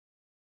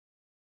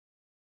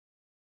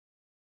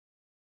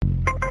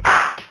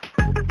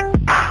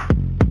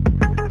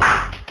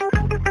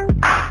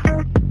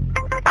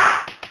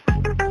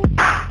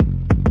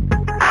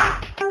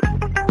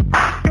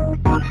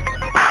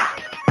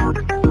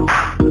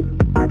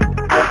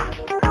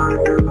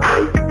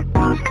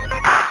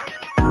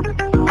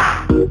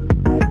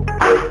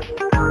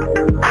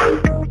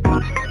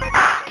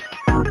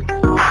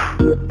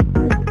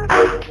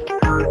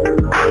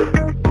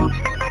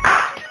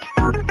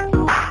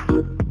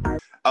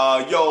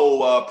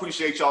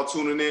Appreciate y'all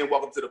tuning in.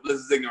 Welcome to the Bliss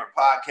is Ignorant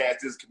podcast.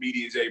 This is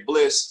comedian Jay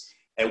Bliss.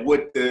 And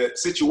with the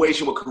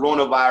situation with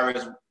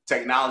coronavirus,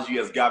 technology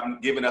has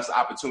given us the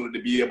opportunity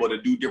to be able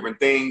to do different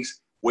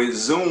things. With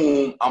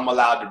Zoom, I'm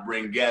allowed to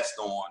bring guests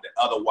on that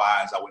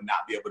otherwise I would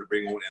not be able to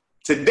bring on.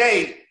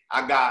 Today,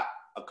 I got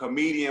a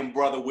comedian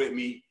brother with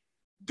me.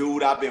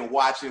 Dude I've been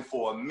watching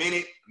for a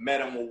minute.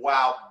 Met him a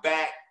while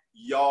back.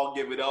 Y'all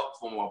give it up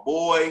for my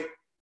boy,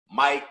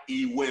 Mike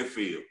E.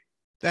 Winfield.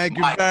 Thank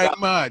you very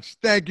much.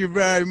 Thank you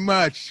very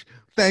much.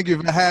 Thank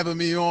you for having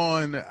me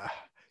on.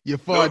 You're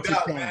far too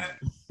kind. Man.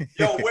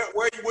 Yo,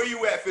 where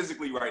you at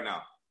physically right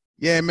now?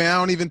 Yeah, man, I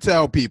don't even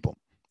tell people.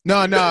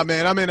 No,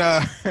 man.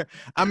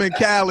 I'm in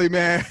Cali,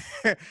 man.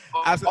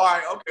 All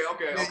right,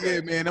 okay.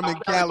 Yeah, man, I'm in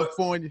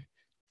California.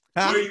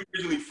 Where are you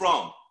originally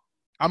from?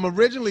 I'm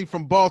originally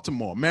from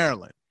Baltimore,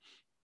 Maryland.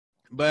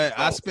 But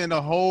I spent a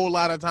whole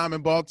lot of time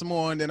in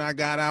Baltimore, and then I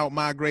got out,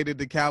 migrated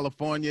to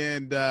California,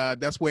 and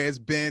that's where it's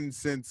been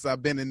since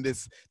I've been in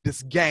this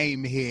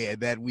game here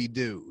that we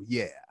do.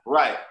 Yeah.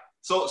 Right.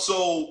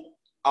 So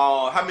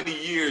how many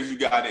years you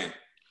got in?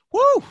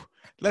 Woo!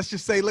 Let's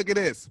just say, look at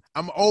this.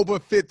 I'm over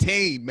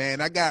 15,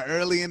 man. I got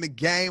early in the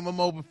game. I'm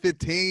over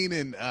 15,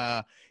 and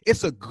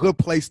it's a good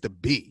place to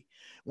be.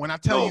 When I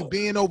tell you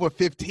being over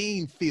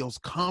 15 feels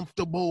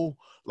comfortable,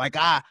 like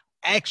I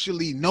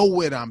actually know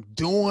what I'm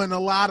doing a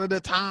lot of the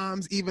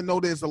times, even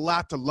though there's a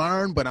lot to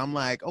learn, but I'm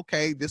like,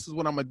 okay, this is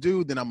what I'm going to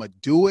do. Then I'm going to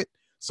do it.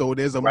 So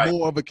there's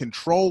more of a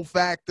control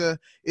factor.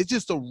 It's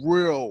just a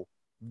real,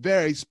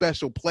 very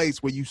special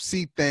place where you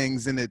see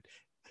things and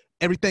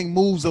everything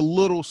moves a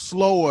little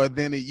slower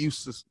than it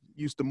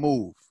used to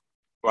move.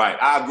 Right.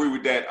 I agree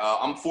with that.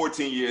 I'm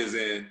 14 years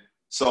in,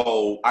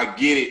 so I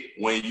get it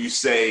when you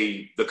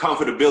say the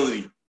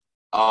comfortability,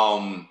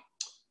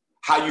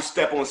 how you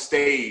step on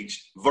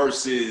stage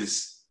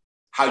versus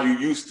how you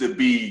used to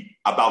be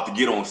about to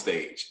get on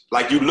stage.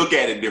 Like, you look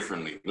at it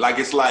differently. Like,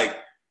 it's like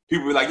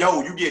people be like,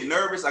 yo, you get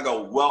nervous? I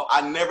go, well,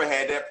 I never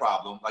had that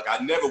problem. Like,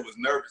 I never was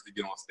nervous to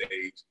get on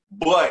stage,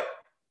 but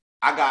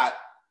I got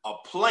a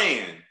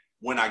plan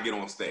when I get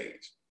on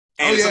stage.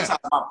 And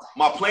sometimes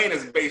my plan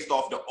is based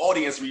off the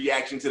audience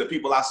reaction to the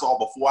people I saw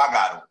before I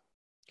got on.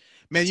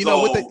 Man, you know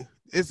what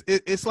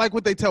it's like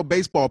what they tell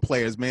baseball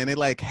players, man. They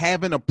like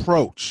have an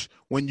approach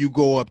when you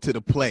go up to the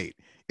plate.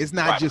 It's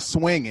not just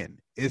swinging.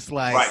 It's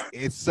like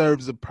it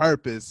serves a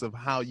purpose of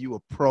how you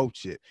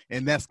approach it.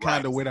 And that's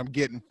kind of what I'm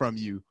getting from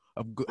you,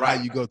 of how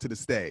you go to the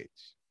stage.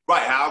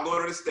 Right, how I go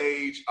to the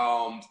stage.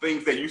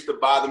 Things that used to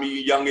bother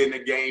me younger in the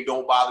game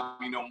don't bother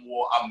me no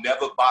more. I'm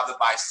never bothered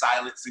by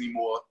silence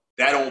anymore.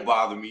 That don't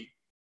bother me.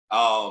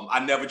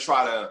 I never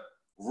try to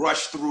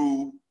rush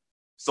through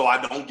so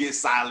I don't get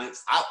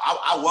silence.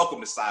 I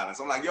welcome the silence.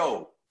 I'm like,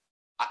 yo,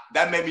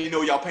 that made me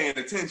know y'all paying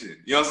attention.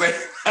 You know what I'm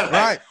saying? Like,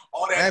 right.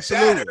 All that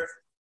chatter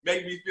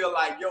make me feel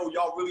like, yo,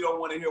 y'all really don't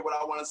want to hear what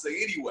I want to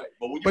say anyway.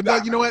 But no,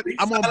 you know what?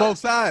 I'm on both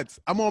sides.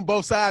 I'm on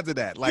both sides of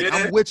that. Like,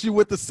 I'm with you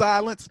with the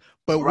silence,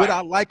 but what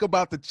I like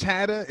about the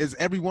chatter is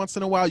every once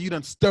in a while you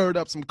done stirred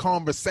up some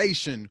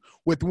conversation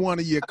with one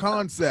of your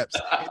concepts.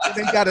 And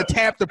then you got to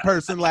tap the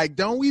person like,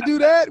 don't we do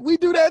that? We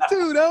do that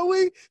too, don't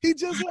we? He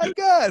just like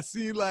us.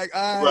 You like,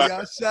 all right,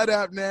 y'all shut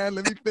up now.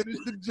 Let me finish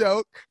the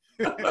joke.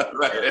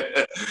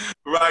 Right.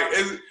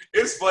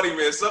 It's funny,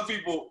 man. Some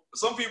people,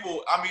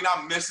 I mean,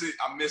 I miss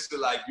it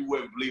like you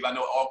wouldn't believe. I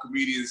know all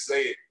comedians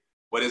say it,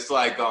 but it's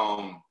like,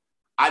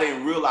 I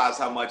didn't realize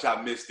how much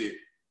I missed it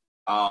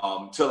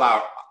till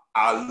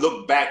I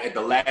look back at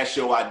the last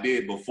show I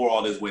did before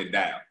all this went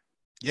down.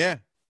 Yeah.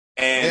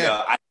 And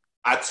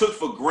I took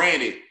for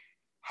granted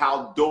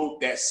how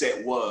dope that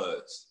set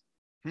was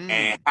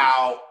and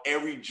how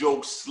every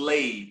joke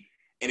slayed.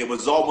 And it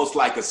was almost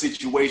like a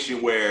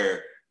situation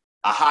where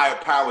a higher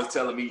power is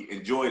telling me,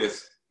 enjoy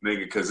this,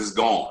 nigga, because it's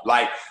gone.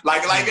 Like I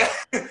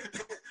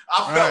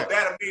felt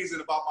that amazing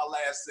about my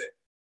last set.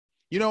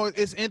 You know,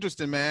 it's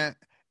interesting, man.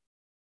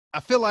 I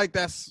feel like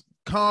that's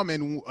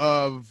common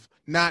of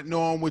not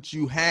knowing what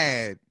you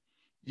had,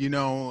 you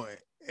know,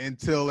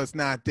 until it's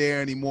not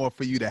there anymore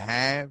for you to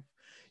have.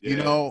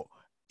 Yeah.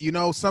 You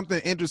know, something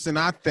interesting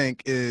I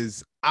think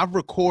is I've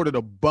recorded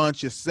a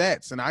bunch of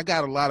sets and I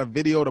got a lot of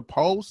video to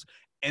post,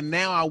 and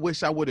now I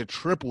wish I would have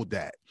tripled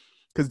that.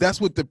 Because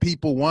that's what the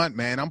people want,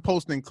 man. I'm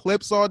posting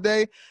clips all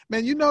day.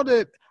 Man, you know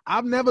that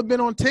I've never been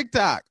on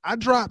TikTok. I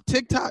dropped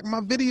TikTok. My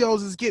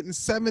videos is getting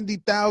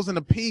 70,000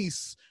 a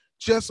piece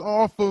just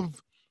off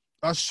of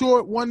a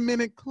short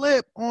 1-minute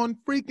clip on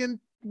freaking,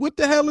 what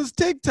the hell is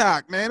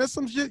TikTok, man? That's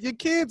some shit your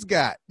kids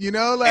got, you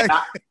know? Like,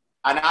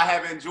 and I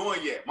haven't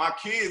joined yet. My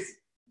kids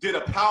did a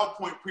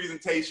PowerPoint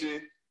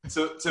presentation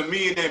to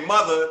me and their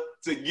mother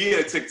to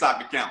get a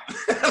TikTok account.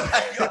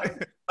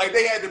 Like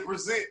they had to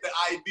present the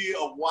idea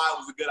of why it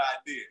was a good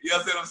idea. You know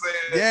what I'm saying?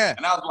 Yeah.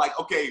 And I was like,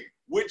 okay,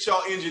 with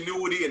y'all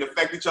ingenuity and the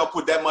fact that y'all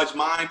put that much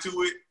mind to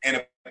it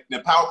and the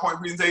PowerPoint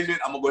presentation,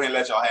 I'm going to go ahead and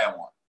let y'all have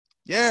one.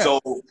 Yeah. So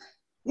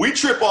we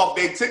trip off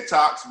their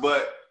TikToks,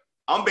 but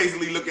I'm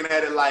basically looking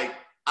at it like,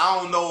 I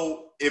don't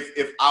know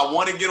if I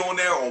want to get on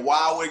there or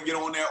why I would get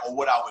on there or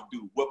what I would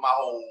do, what my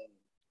whole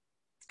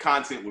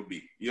content would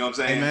be. You know what I'm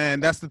saying? Hey, man,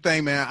 that's the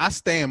thing, man. I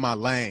stay in my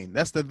lane.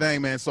 That's the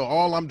thing, man. So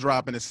all I'm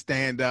dropping is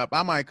stand up.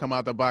 I might come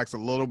out the box a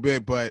little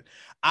bit, but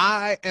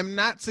I am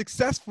not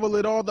successful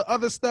at all the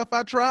other stuff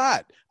I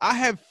tried. I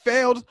have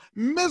failed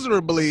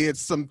miserably at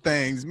some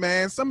things,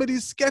 man. Some of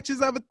these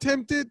sketches I've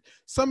attempted,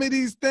 some of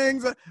these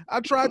things I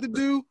tried to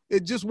do,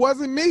 it just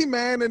wasn't me,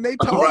 man. And they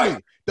told me.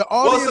 The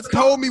audience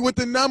told me with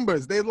the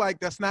numbers. They're like,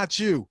 that's not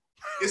you.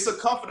 It's a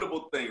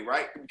comfortable thing,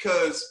 right?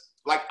 Because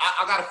like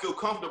I gotta feel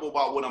comfortable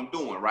about what I'm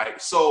doing,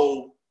 right?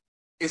 So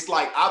it's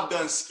like I've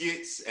done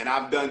skits and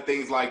I've done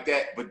things like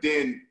that, but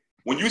then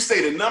when you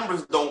say the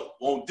numbers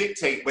won't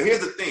dictate, but here's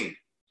the thing.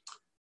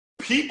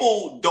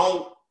 People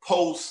don't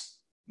post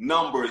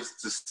numbers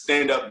to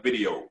stand-up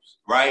videos,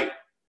 right?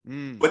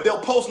 But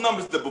they'll post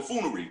numbers to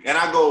buffoonery. And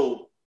I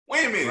go,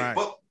 wait a minute,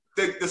 but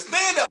the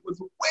stand-up was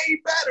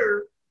way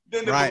better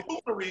than the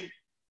buffoonery,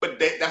 but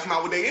that's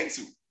not what they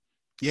into.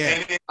 Yeah.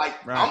 And then,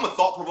 I'm a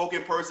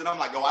thought-provoking person. I'm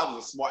like, oh, that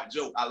was a smart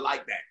joke. I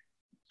like that.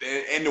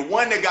 And the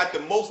one that got the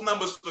most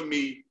numbers for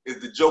me is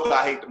the joke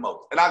I hate the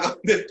most. And I go,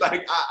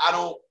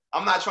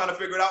 I'm not trying to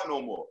figure it out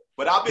no more.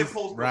 But I've been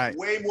posting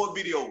way more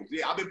videos.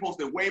 Yeah, I've been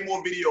posting way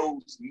more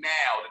videos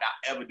now than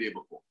I ever did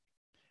before.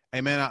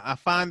 Hey, man, I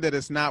find that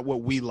it's not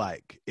what we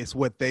like. It's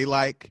what they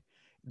like.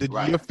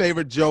 Your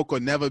favorite joke will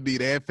never be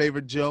their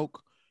favorite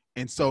joke.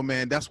 And so,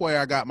 man, that's why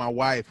I got my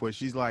wife where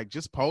she's like,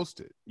 just post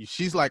it.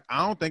 She's like,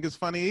 I don't think it's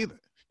funny either.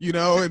 You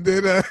know, and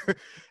then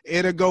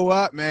it'll go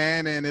up,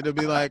 man, and it'll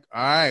be like,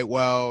 all right,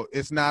 well,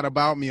 it's not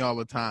about me all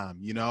the time,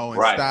 you know,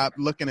 and stop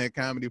looking at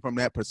comedy from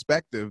that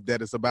perspective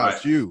that it's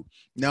about you.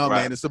 No,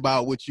 man, it's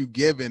about what you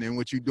giving and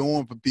what you're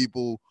doing for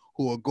people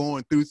who are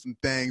going through some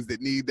things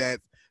that need that,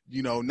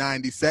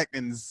 90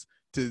 seconds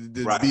to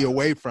be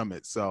away from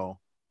it. So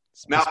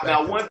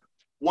now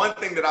one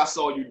thing that I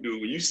saw you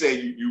do, you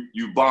say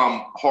you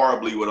bomb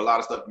horribly with a lot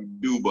of stuff you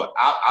do, but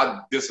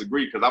I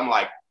disagree because I'm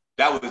like,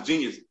 that was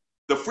genius.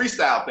 The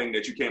freestyle thing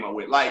that you came up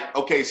with. Like,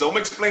 okay, so I'm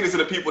explaining to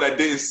the people that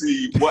didn't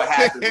see what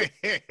happened.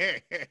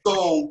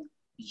 So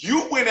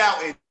you went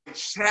out and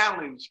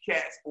challenged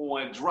cats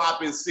on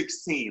dropping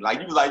 16. Like,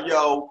 you was like,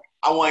 yo,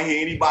 I want to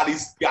hear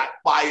anybody's got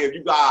fire. If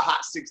you got a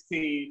hot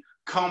 16,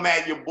 come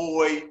at your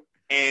boy,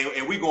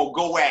 and we going to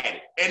go at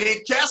it. And then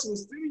cats will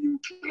see you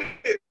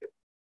clip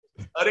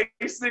of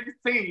they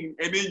 16,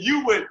 and then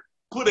you would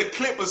put a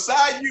clip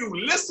beside you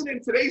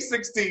listening to they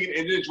 16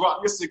 and then drop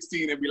your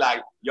 16 and be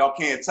like, y'all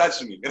can't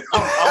touch me. And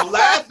I'm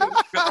laughing.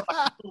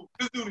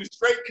 This dude is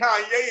straight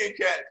Kanye and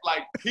cat.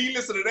 Like, he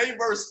listened to their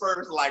verse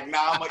first, like,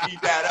 nah, I'm going to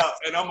eat that up.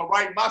 And I'm going to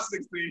write my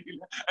 16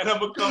 and I'm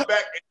going to come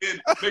back and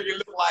then make it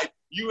look like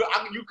you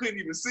couldn't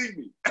even see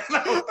me.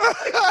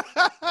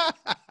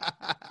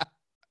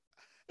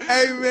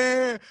 Hey,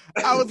 man,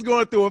 I was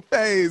going through a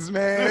phase,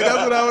 man. That's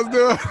what I was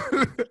doing.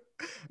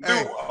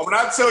 Dude, when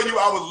I tell you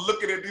I was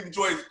looking at them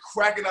joints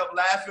cracking up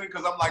laughing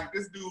because I'm like,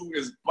 this dude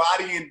is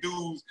bodying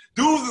dudes.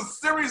 Dudes are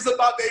serious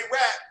about their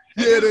rap.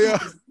 Yeah, they are.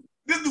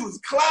 This dude is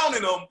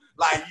clowning them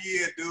like,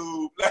 yeah,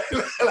 dude.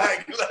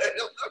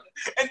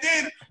 And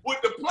then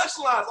with the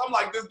punchlines, I'm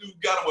like, this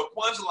dude got him with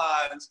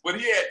punchlines, but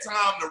he had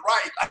time to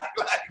write.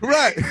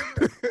 Right.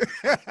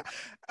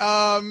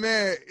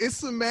 Man,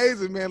 it's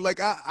amazing, man. Like,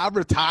 I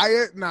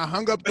retired and I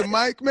hung up the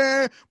mic,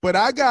 man, but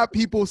I got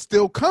people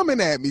still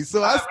coming at me.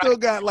 So I still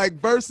got like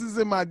verses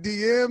in my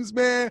DMs,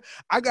 man.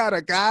 I got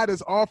a guy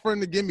that's offering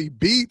to give me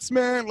beats,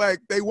 man. Like,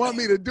 they want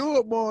me to do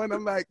it more. And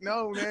I'm like,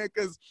 no, man,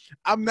 because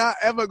I'm not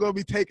ever going to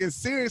be taken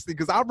seriously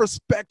because I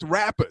respect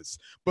rappers.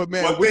 But,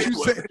 man, what you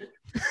say?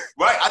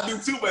 Right, I do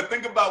too, but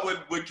think about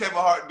what Kevin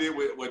Hart did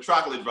with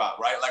Chocolate Drop,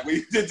 right? Like, when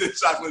he did the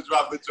Chocolate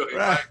Drop with Joey,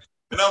 right?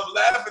 And I'm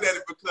laughing at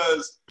it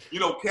because,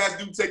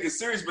 cats do take it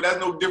serious, but that's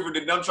no different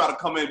than them trying to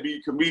come in and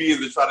be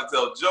comedians and try to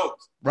tell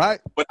jokes. Right.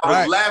 But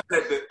I was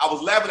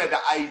laughing at the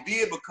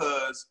idea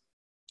because,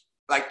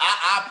 like,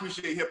 I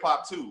appreciate hip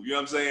hop too. You know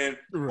what I'm saying?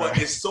 Right. But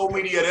there's so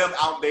many of them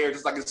out there,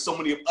 just like there's so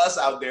many of us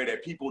out there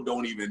that people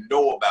don't even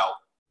know about.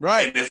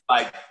 Right. And it's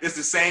like, it's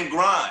the same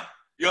grind.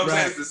 You know what I'm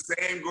saying? It's the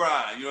same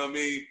grind. You know what I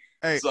mean?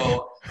 Hey,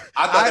 so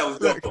I thought that was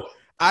dope.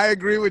 I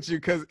agree with you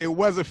because it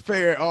wasn't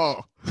fair at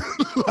all.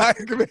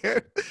 Like,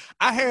 man,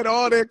 I had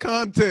all that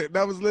content. And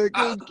I was like,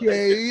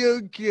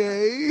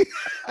 okay.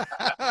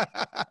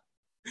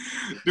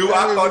 Dude,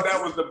 I thought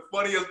that was the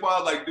funniest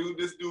part. Like, dude,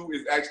 this dude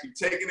is actually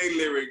taking their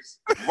lyrics,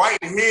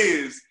 writing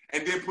his,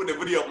 and then putting the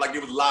video up like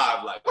it was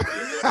live. Like,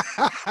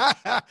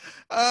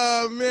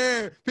 oh,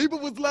 man. People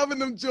was loving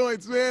them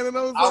joints, man. And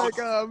I was like,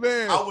 oh,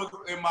 man. I was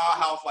in my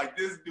house like,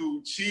 this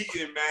dude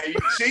cheating, man. He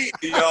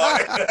cheating, y'all.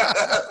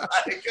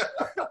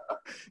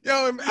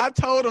 Yo, I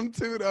told them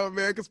too, though,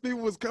 man, because people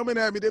was coming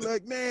at me. They're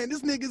like, man,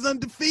 this nigga's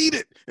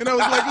undefeated. And I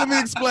was like, let me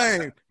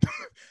explain.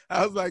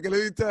 I was like,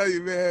 let me tell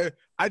you, man,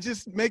 I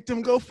just make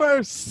them go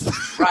first.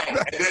 Right.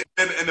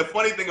 And the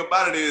funny thing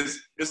about it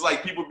is, it's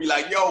like people be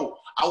like, yo,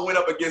 I went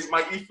up against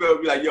Mike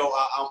Efield, be like, yo,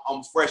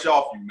 I'm fresh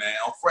off you, man.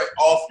 I'm fresh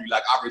off you.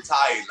 Like, I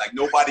retired. Like,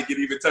 nobody can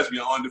even touch me.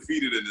 I'm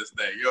undefeated in this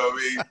thing. You know what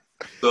I mean?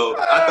 So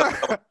I thought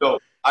that was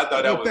dope. I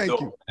thought that was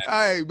dope. Man.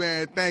 Hey,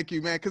 man, thank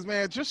you, man. Because,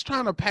 man, just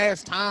trying to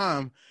pass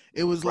time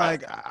It was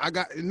like I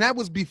got, and that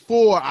was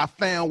before I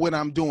found what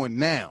I'm doing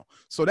now.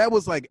 So that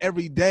was like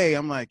every day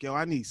I'm like, yo,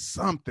 I need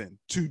something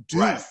to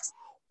do.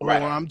 Or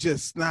I'm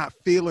just not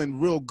feeling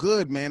real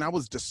good, man. I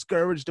was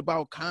discouraged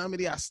about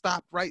comedy. I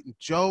stopped writing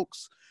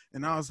jokes,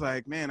 and I was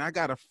like, man, I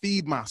got to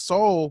feed my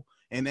soul.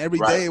 And every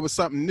day it was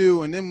something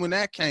new. And then when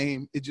that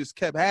came, it just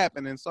kept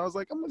happening. So I was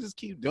like, I'm going to just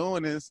keep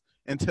doing this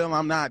until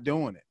I'm not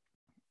doing it.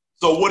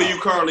 So what are you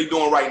currently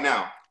doing right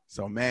now?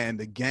 So, man,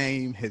 the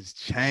game has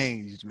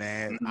changed,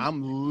 man.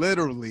 I'm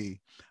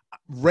literally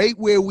right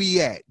where we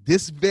at,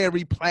 this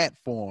very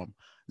platform,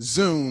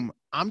 Zoom.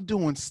 I'm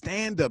doing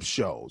stand-up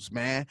shows,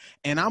 man,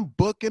 and I'm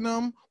booking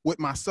them with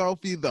myself,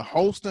 either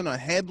hosting or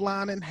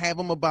headlining, have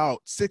them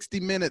about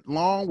 60-minute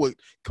long with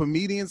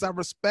comedians I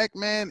respect,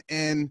 man.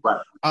 And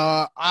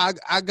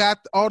I got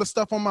all the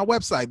stuff on my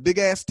website,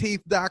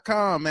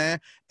 bigassteeth.com, man.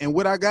 And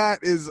what I got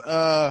is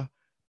I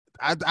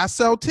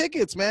sell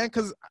tickets, man,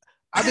 because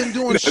I've been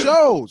doing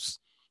shows.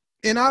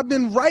 And I've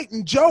been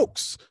writing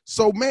jokes.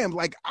 So, man,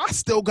 like, I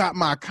still got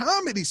my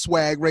comedy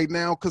swag right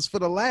now because for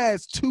the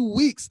last 2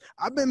 weeks,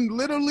 I've been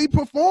literally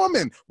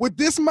performing with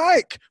this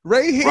mic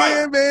right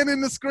here, man,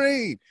 in the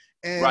screen.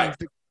 And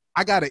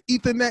I got an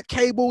Ethernet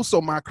cable so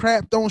my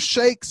crap don't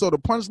shake, so the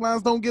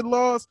punchlines don't get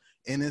lost.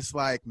 And it's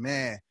like,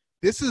 man,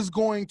 this is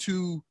going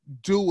to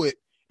do it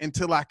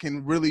until I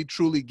can really,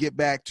 truly get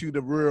back to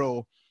the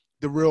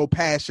real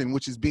passion,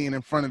 which is being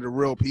in front of the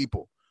real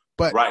people.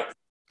 But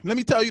let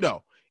me tell you,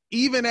 though,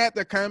 even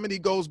after comedy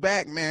goes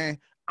back, man,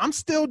 I'm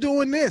still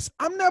doing this.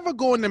 I'm never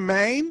going to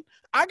Maine.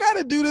 I got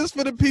to do this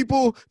for the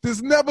people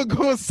that's never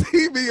going to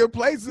see me in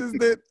places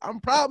that I'm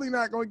probably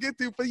not going to get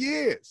to for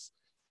years.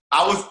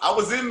 I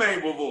was in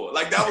Maine before.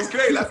 Like, that was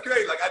great. That's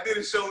great. Like, I did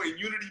a show in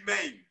Unity,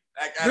 Maine.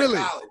 Like, out of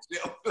college. You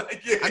know?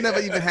 Like, I never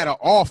even had an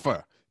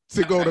offer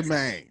to go to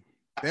Maine.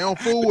 They don't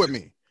fool with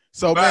me.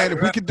 So, man,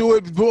 if we could do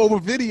it over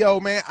video,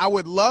 man, I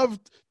would love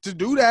to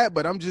do that,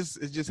 but it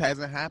just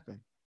hasn't happened.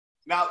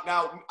 Now,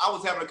 I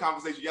was having a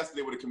conversation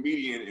yesterday with a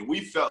comedian, and we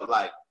felt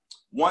like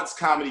once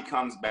comedy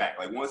comes back,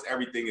 like once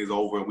everything is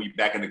over and we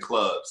back in the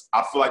clubs,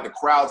 I feel like the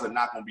crowds are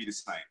not going to be the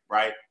same,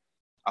 right?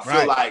 I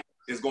feel like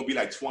there's going to be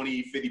like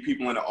 20, 50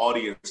 people in the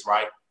audience,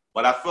 right?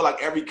 But I feel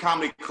like every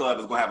comedy club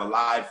is going to have a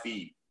live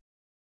feed.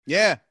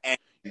 Yeah. And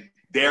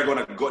they're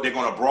going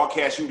to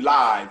broadcast you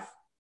live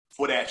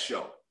for that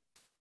show.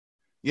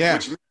 Yeah.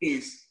 Which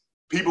means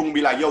people will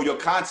be like, yo, your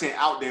content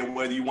out there,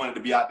 whether you want it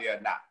to be out there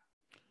or not.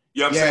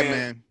 You know what I'm saying?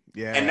 Man.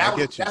 Yeah, and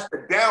that's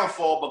the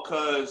downfall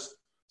because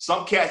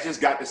some cats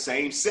just got the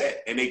same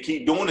set and they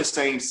keep doing the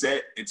same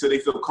set until they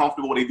feel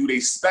comfortable. They do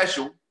their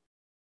special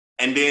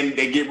and then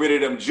they get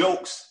rid of them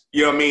jokes.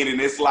 You know what I mean?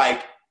 And it's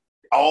like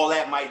all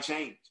that might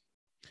change.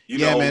 You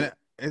know? Man,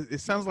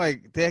 it sounds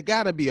like there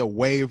got to be a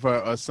waiver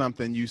or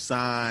something you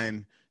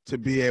sign to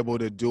be able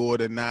to do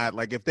it or not.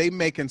 Like if they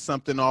making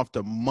something off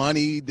the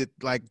money that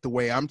like the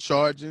way I'm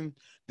charging,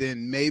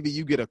 then maybe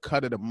you get a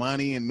cut of the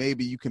money and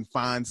maybe you can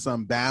find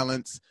some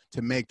balance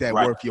to make that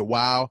worth your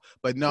while.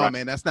 But no,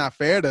 man, that's not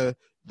fair to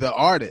the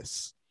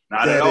artists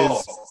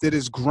that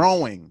is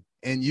growing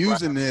and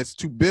using this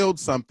to build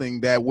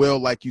something that will,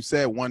 like you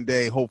said, one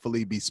day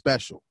hopefully be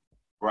special.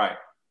 Right.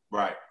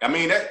 I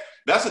mean,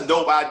 that's a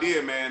dope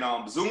idea,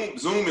 man.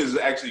 Zoom is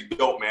actually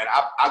dope, man.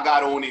 I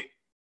got on it.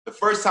 The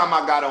first time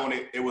I got on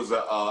it, it was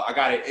I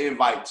got an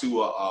invite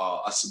to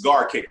a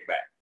cigar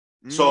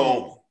kickback.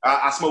 So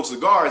I smoked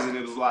cigars and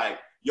it was like,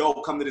 yo,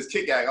 come to this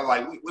kickback. I was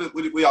like,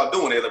 what y'all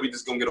doing there? Like, we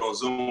just gonna get on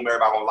Zoom,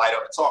 everybody gonna light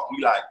up and talk.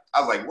 I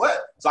was like, what?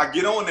 So I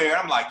get on there,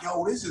 I'm like,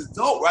 yo, this is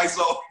dope, right?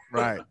 So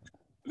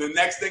the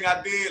next thing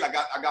I did, I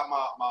got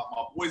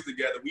my boys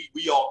together.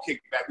 We all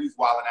kicked back, we was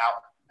wilding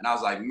out. And I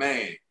was like,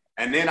 man.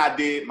 And then I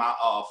did my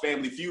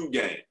Family Feud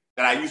game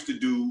that I used to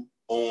do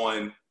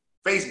on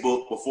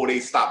Facebook before they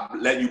stopped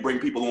letting you bring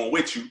people on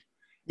with you.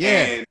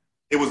 Yeah. And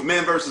it was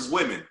men versus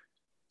women.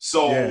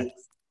 So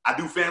I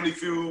do Family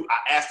Feud.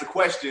 I ask the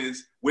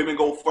questions. Women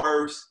go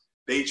first.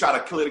 They try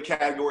to clear the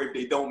category. If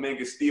they don't, men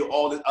can steal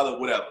all this other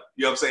whatever.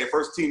 You know what I'm saying?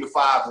 First team to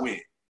 5 win.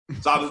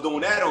 So I was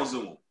doing that on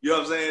Zoom. You know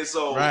what I'm saying?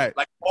 So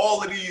like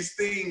all of these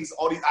things,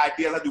 all these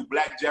ideas, I do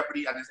Black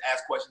Jeopardy. I just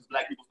ask questions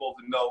Black people supposed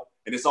to know.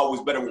 And it's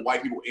always better when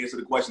white people answer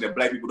the question that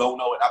Black people don't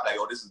know. And I'm like,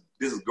 oh, this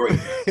is great.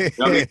 You know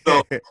what I mean?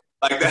 So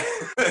like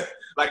that,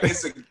 like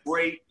it's a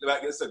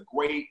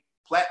great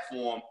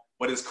platform,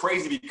 but it's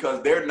crazy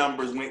because their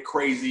numbers went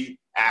crazy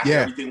after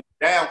everything went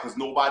down because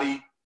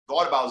nobody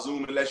thought about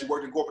Zoom unless you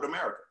worked in corporate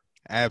America.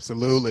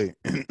 Absolutely.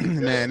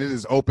 Man, it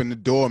has opened the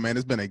door, man.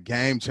 It's been a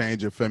game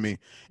changer for me.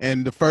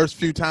 And the first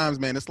few times,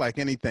 man, it's like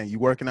anything. You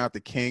working out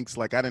the kinks.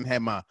 Like I didn't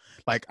have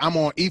I'm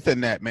on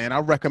Ethernet, man. I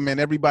recommend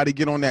everybody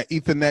get on that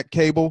Ethernet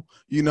cable.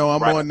 You know,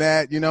 I'm on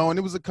that, you know, and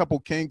it was a couple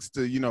kinks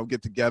to, you know,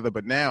 get together.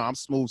 But now I'm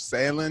smooth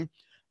sailing.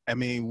 I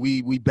mean,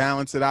 we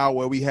balance it out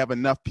where we have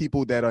enough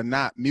people that are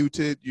not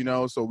muted, you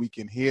know, so we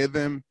can hear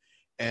them.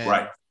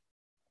 And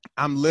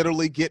I'm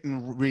literally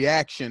getting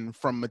reaction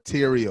from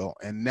material,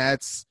 and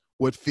that's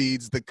what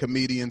feeds the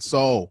comedian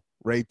soul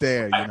right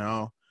there, you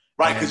know?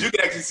 Right, because you can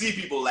actually see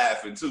people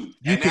laughing too.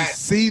 You can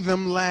see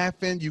them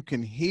laughing. You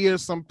can hear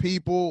some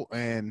people,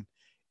 and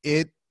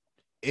it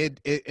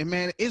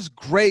man, it's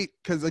great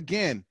because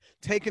again,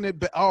 taking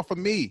it off of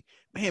me,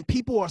 man,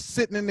 people are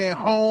sitting in their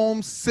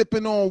homes,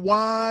 sipping on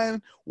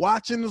wine,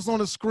 watching us on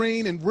the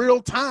screen in real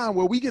time,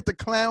 where we get to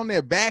clown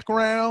their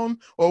background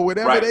or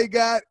whatever they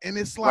got, and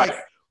it's like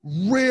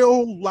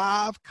real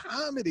live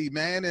comedy,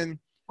 man. And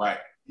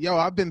yo,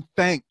 I've been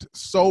thanked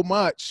so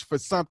much for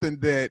something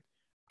that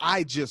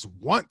I just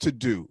want to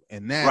do,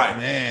 and that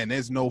man,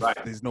 there's no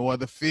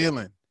other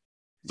feeling.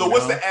 So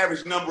what's the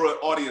average number of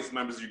audience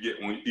members you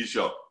get on each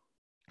show?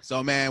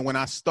 So man, when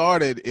I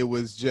started, it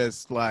was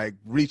just like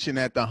reaching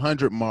at the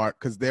 100 mark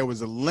because there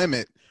was a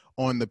limit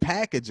on the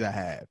package I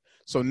have.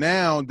 So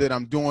now that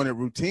I'm doing it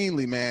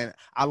routinely, man,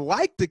 I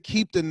like to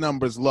keep the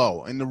numbers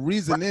low, and the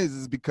reason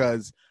is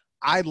because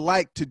I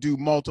like to do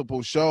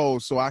multiple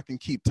shows so I can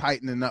keep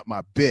tightening up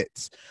my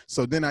bits.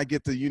 So then I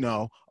get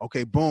to,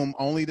 okay, boom,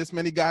 only this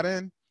many got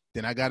in.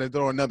 Then I got to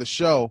throw another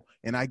show,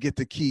 and I get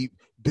to keep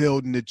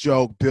building the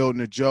joke.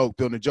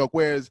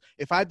 Whereas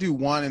if I do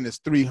one and it's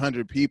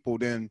 300 people,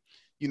 then,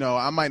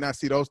 I might not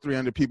see those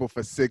 300 people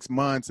for 6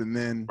 months. And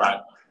then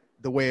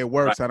the way it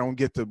works, I don't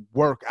get to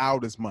work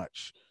out as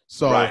much.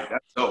 So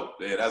that's dope.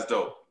 Yeah, that's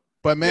dope.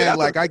 But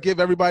man, I give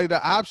everybody the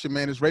option,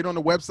 man. It's right on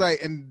the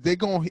website, and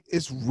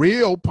it's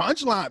real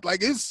punchline.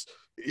 Like it's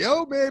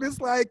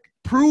like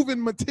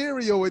proven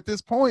material at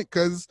this point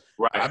because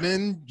I've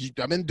been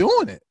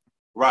doing it.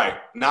 Right.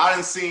 Now I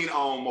done seen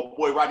my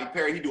boy Rodney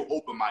Perry, he do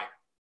open mic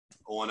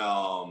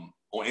on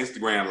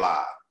Instagram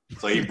Live.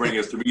 So he bring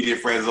his comedian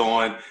friends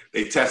on,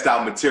 they test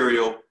out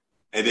material,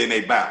 and then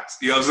they bounce.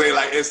 You know what I'm saying?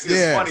 Like it's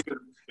funny.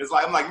 It's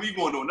like I'm like, we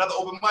going to another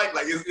open mic.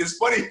 Like it's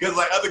funny because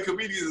like other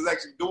comedians is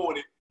actually doing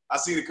it. I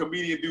seen a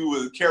comedian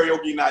do a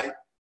karaoke night,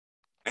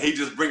 and he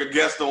just bring a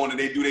guest on and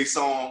they do their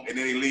song and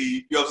then they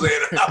leave. You know what I'm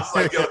saying? And I was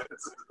like, yo,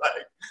 this is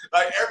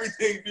like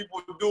everything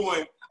people are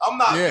doing. I'm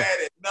not mad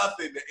at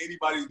nothing that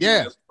anybody's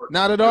doing.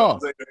 Not at all.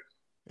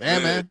 Yeah,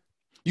 man.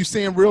 You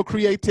seeing real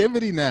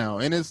creativity now,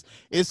 and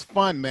it's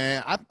fun,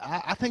 man.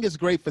 I think it's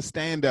great for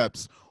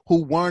stand-ups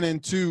who weren't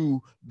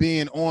into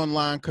being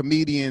online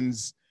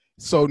comedians,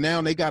 so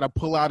now they got to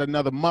pull out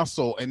another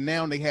muscle, and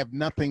now they have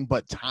nothing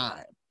but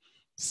time.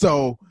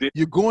 So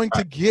you're going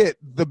to get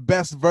the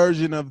best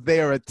version of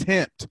their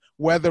attempt,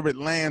 whether it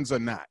lands or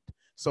not.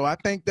 So I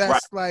think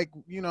that's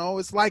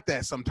it's like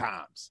that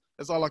sometimes.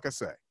 That's all I can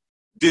say.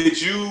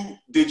 Did you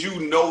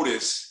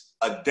notice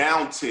a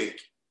downtick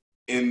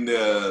in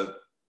the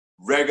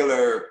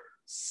regular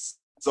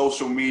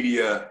social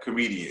media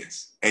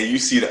comedians, and you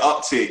see the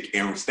uptick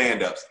in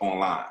stand-ups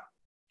online?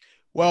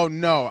 Well,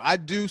 no, I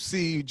do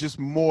see just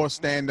more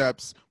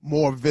stand-ups,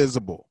 more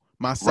visible,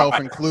 myself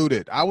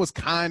included. I was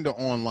kind of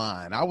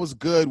online. I was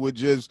good with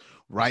just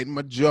writing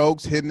my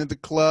jokes, hitting at the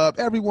club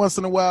every once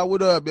in a while.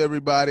 What up,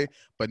 everybody?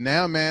 But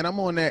now, man, I'm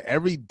on there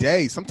every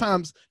day.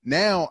 Sometimes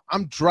now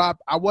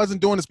I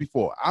wasn't doing this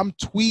before. I'm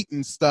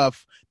tweeting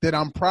stuff that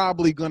I'm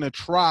probably going to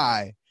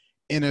try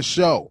in a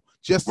show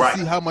just to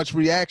see how much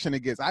reaction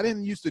it gets. I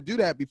didn't used to do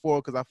that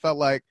before because I felt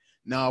like,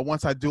 no,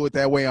 once I do it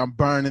that way, I'm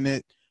burning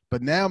it.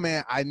 But now,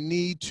 man, I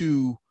need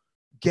to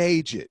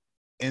gauge it.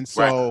 And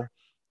so,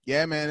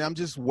 yeah, man, I'm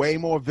just way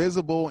more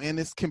visible, and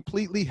it's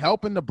completely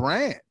helping the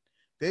brand.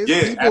 There's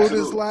people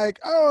that's like,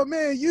 oh,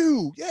 man,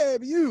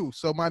 you.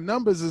 So my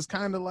numbers is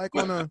kind of like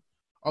on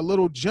a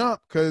little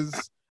jump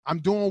because I'm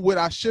doing what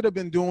I should have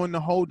been doing the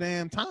whole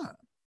damn time.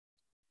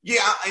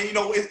 Yeah, and,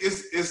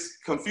 it's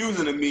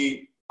confusing to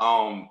me,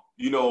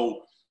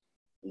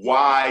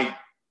 why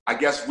I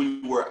guess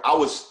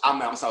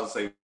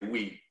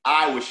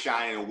I was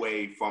shying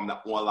away from the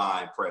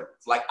online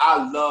presence. Like,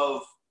 I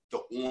love the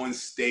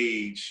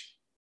on-stage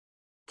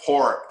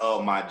part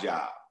of my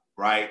job,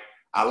 right?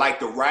 I like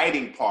the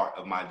writing part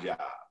of my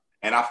job.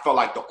 And I felt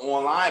like the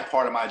online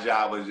part of my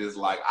job was just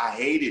like, I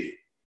hated it.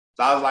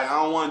 So I was like,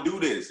 I don't want to do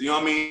this. You know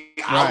what I mean?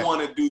 I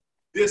want to do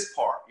this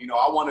part.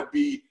 I want to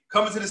be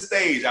coming to the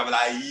stage. I was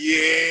like,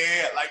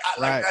 yeah.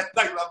 That's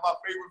like my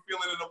favorite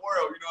feeling in the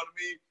world. You know what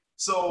I mean?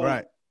 So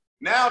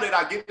now that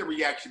I get the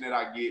reaction that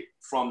I get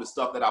from the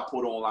stuff that I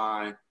put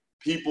online,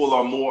 people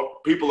are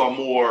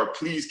more,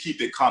 please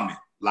keep it coming.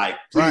 Like,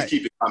 please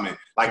keep it coming.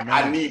 Like,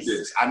 I need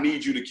this. I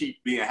need you to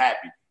keep being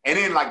happy. And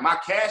then, like, my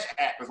Cash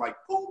App is like,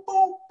 boom,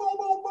 boom, boom,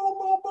 boom, boom,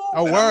 boom, boom.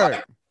 Oh, and word.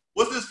 Like,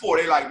 what's this for?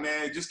 They like,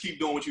 man, just keep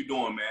doing what you're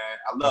doing, man.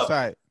 I love it.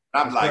 Right.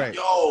 And I'm like,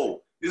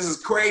 yo, this is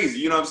crazy.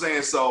 You know what I'm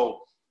saying? So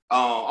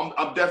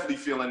I'm definitely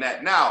feeling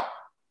that. Now,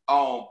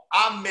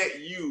 I met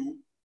you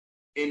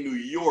in New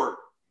York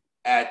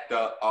at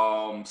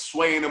the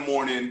Sway in the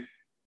Morning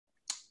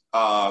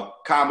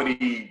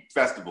comedy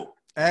festival.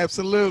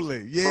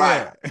 Absolutely. Yeah.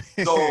 Right.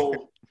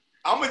 So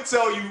I'm gonna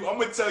tell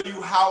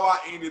you how I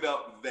ended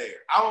up there.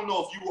 I don't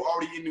know if you were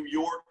already in New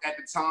York at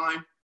the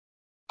time,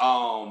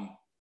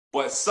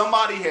 but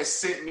somebody has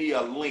sent me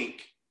a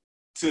link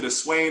to the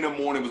Sway in the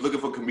Morning was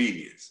looking for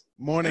comedians.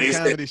 Morning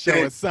comedy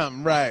show or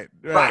something, right?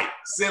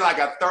 Send like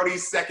a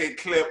 30-second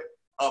clip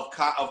of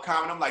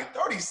comedy. I'm like,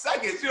 30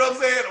 seconds, you know what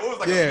I'm saying? It was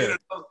like a minute.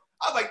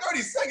 I was like,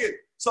 30 seconds.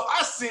 So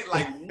I sent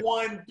like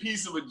one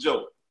piece of a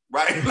joke,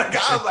 right? Like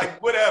I was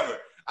like, whatever.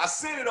 I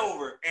sent it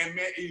over, and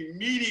man,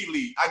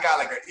 immediately I got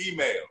like an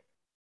email.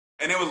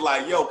 And it was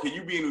like, yo, can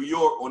you be in New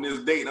York on this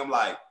date? And I'm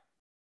like,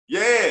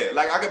 yeah,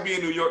 like I could be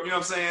in New York, you know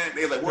what I'm saying?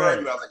 They're like, where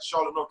are you? I was like,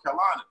 Charlotte, North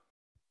Carolina.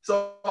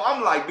 So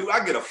I'm like, dude,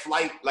 I get a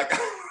flight. Like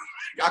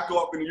I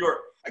go up in New York.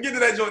 I get to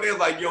that joint, they're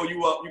like, yo,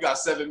 you up, you got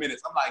 7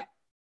 minutes. I'm like,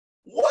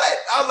 what?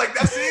 I was like,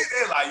 that's it?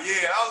 They're like,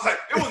 yeah. I was like,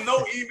 there was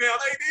no email.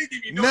 They didn't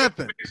give me no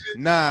nothing.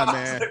 Nah,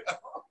 man.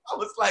 I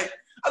was like,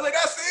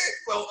 that's it.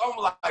 So I'm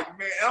like,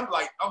 man,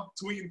 I'm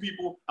tweeting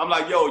people. I'm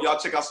like, yo, y'all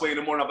check out Sway in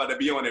the Morning. I'm about to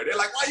be on there. They're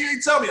like, why you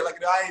ain't tell me?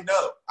 Like, I ain't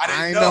know. I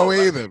didn't know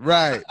either.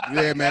 Right.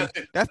 Yeah, man.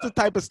 That's the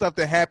type of stuff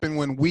that happened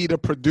when we the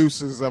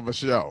producers of a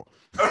show.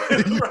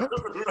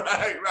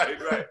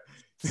 right.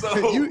 So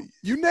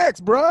you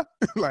next, bruh.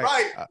 Like,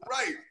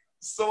 right.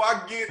 So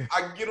I get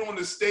on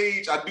the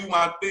stage, I do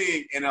my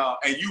thing, and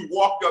you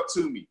walked up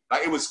to me.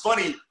 Like, it was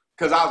funny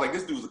because I was like,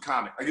 this dude's a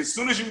comic. Like, as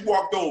soon as you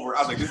walked over, I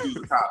was like, this dude's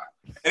a comic.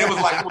 And it was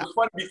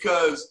funny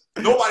because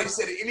nobody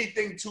said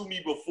anything to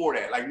me before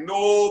that. Like,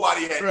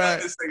 nobody had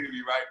nothing to say to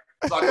me, right?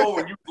 So I go over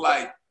and you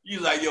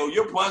like, yo,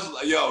 your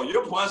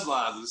punchlines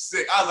are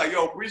sick. I was like,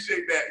 yo,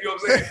 appreciate that. You know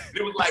what I'm saying?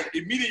 It was like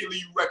immediately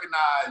you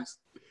recognize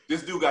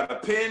this dude got a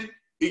pen.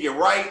 He can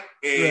write,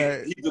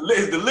 and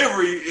his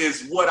delivery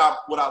is what I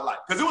like.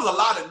 Because there was a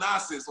lot of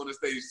nonsense on the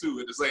stage too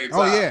at the same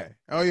time.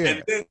 Oh yeah.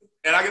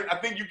 And I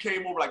think you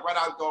came over like right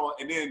out going,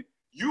 and then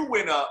you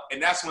went up,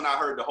 and that's when I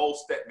heard the whole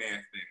Stepman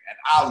thing, and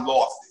I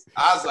lost it.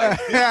 I was like,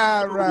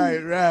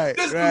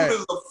 this dude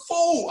is a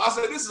fool. I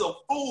said, this is a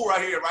fool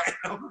right here, right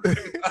now.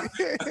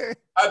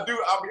 I'll be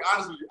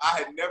honest with you. I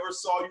had never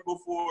saw you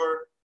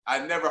before.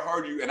 I never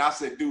heard you, and I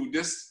said, dude,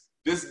 this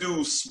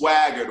dude's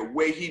swagger, the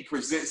way he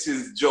presents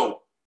his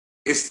joke.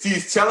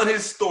 He's telling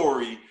his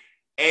story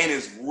and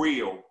it's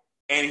real,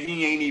 and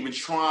he ain't even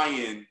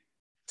trying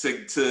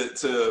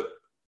to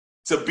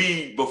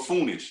be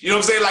buffoonish. You know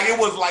what I'm saying? Like it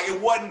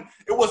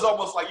was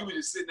almost like you were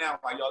just sitting down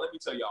like, y'all, let me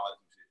tell y'all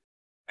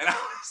this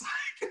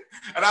shit.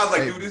 And I was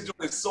like, dude, this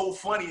joke is so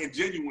funny and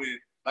genuine.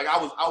 Like I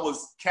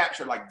was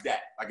captured like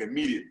that, like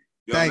immediately.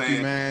 You know Thank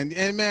you, man.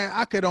 And man,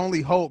 I could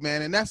only hope,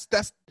 man. And that's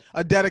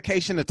a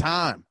dedication of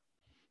time.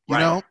 You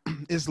know,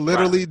 it's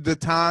literally the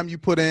time you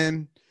put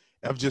in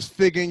of just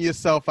figuring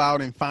yourself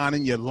out and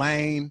finding your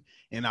lane.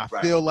 And I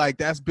feel like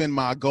that's been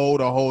my goal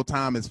the whole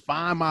time is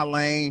find my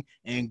lane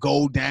and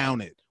go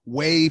down it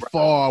way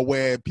far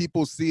where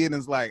people see it and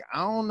it's like,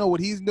 I don't know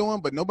what he's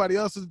doing, but nobody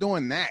else is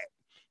doing that,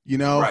 you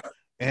know?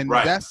 And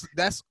that's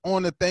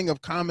on the thing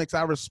of comics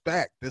I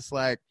respect. It's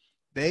like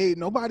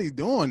nobody's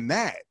doing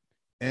that.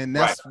 And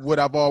that's what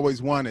I've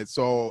always wanted.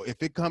 So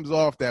if it comes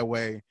off that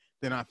way,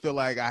 then I feel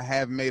like I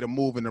have made a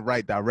move in the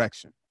right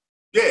direction.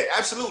 Yeah,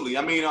 absolutely.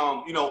 I mean,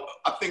 I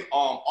think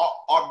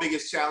our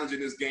biggest challenge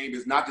in this game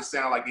is not to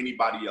sound like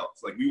anybody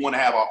else. Like, we want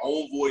to have our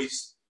own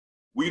voice.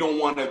 We don't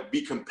want to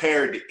be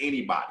compared to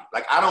anybody.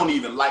 Like, I don't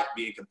even like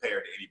being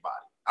compared to anybody.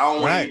 I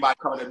don't want anybody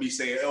coming at me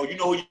saying, oh, you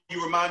know who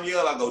you remind me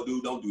of? I go,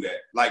 dude, don't do that.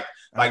 Like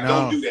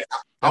don't do that.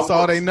 That's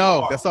all they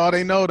know. That's all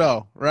they know,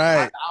 though.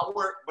 Right. I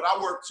work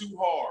too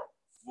hard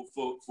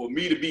for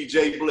me to be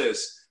Jay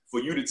Bliss, for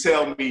you to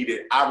tell me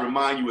that I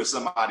remind you of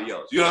somebody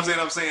else. You know what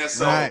I'm saying?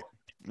 So.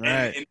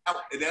 Right. And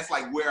that's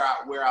like where I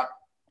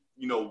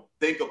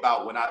think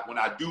about when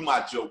I do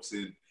my jokes,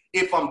 and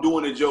if I'm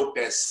doing a joke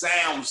that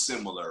sounds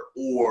similar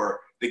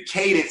or the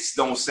cadence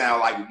don't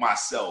sound like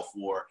myself,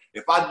 or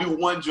if I do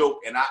one joke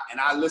and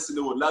I listen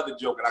to another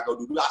joke and I go,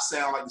 do I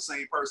sound like the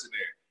same person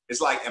there?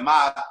 It's like, am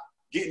I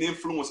getting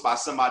influenced by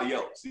somebody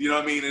else? You know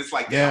what I mean? It's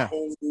like that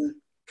whole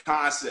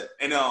concept.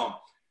 And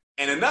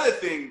another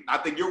thing, I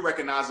think you're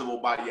recognizable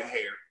by your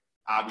hair,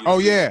 obviously. Oh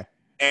yeah.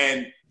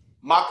 And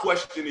my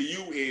question to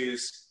you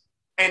is,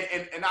 and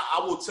I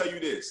will tell you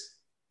this,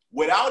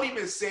 without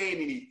even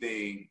saying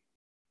anything,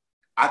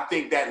 I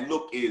think that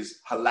look is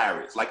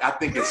hilarious. Like, I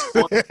think it's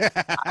funny.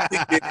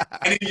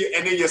 And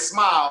then you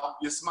smile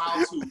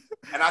too.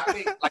 And I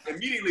think, like,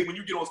 immediately when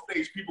you get on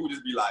stage, people will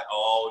just be like,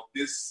 oh,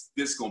 this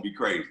gonna be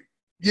crazy.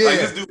 Yeah, like,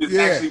 this dude is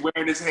actually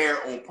wearing his hair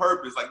on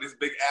purpose, like this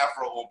big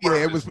afro on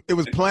purpose. Yeah, it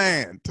was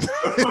planned.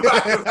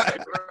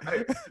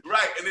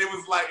 right. And it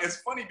was like, it's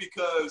funny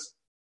because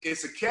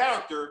it's a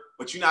character,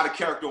 but you're not a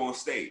character on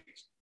stage.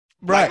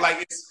 Right.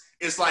 Like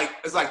it's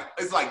like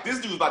this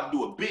dude's about to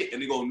do a bit,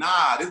 and they go,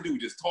 nah, this dude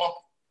just talking.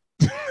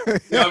 You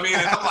know what I mean?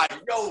 And I'm like,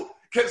 yo,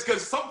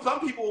 because some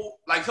people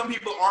aren't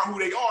who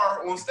they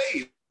are on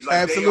stage. Like,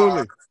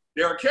 absolutely.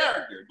 They're a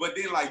character. But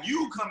then, like,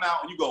 you come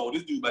out and you go, oh,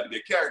 this dude about to be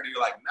a character.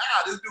 You're like,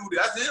 nah, this dude,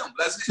 that's him.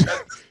 That's this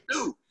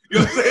dude. You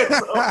know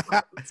what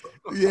I'm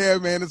saying? Yeah,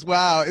 man, it's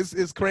wild.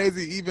 It's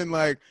crazy. Even,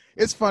 like,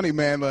 it's funny,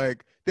 man.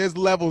 Like, there's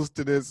levels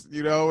to this,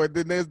 you know, and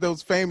then there's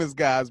those famous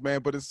guys,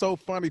 man. But it's so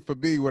funny for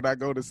me when I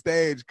go to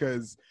stage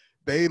because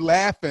they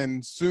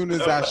laughing soon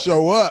as I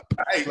show up.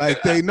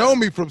 Like, they know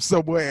me from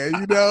somewhere,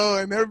 you know,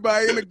 and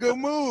everybody in a good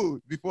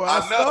mood before I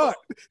start.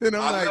 And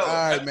I'm like, all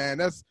right, man,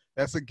 that's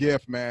That's a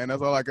gift, man.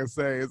 That's all I can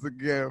say. It's a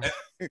gift.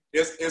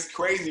 It's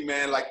crazy,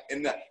 man. Like,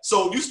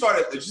 so you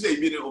started, you say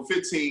you did it on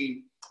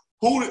 15.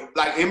 Who,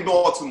 like in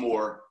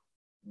Baltimore,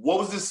 what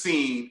was the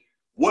scene?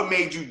 What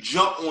made you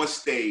jump on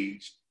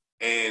stage?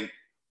 And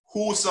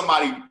who was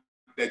somebody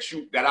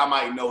that I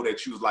might know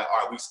that you was like,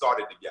 all right, we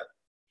started together?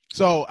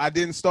 So I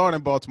didn't start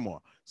in Baltimore.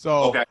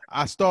 So okay.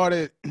 I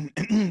started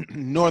in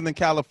Northern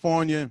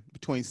California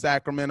between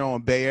Sacramento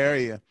and Bay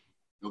Area.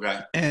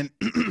 Okay. And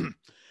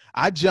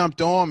I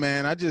jumped on,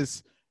 man.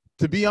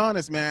 To be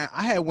honest, man,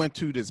 I had went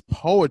to this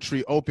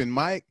poetry open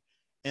mic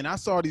and I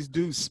saw these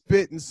dudes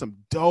spitting some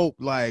dope,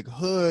 like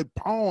hood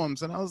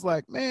poems. And I was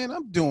like, man,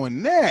 I'm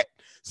doing that.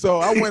 So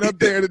I went up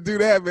there to do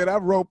that, man. I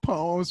wrote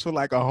poems for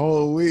like a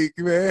whole week,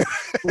 man.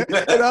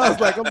 And I was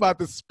like, I'm about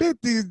to spit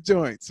these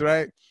joints,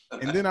 right?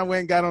 And then I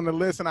went and got on the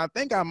list, and I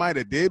think I might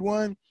have did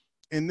one.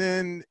 And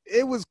then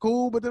it was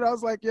cool, but then I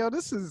was like, yo,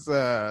 this is,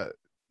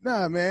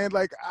 nah, man.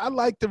 Like, I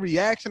like the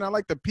reaction. I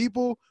like the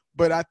people,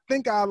 but I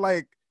think I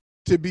like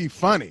to be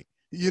funny,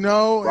 you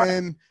know? Right.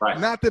 And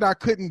not that I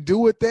couldn't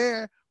do it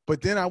there,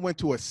 but then I went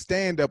to a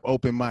stand-up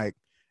open mic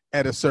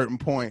at a certain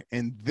point,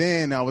 and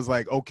then I was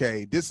like,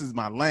 okay, this is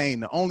my lane.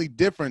 The only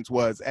difference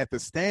was at the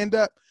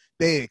stand-up,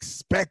 they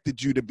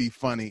expected you to be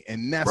funny,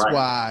 and that's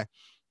why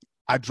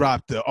I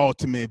dropped the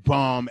ultimate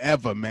bomb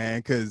ever, man,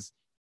 because,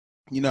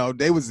 you know,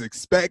 they was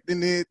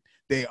expecting it.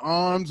 Their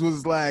arms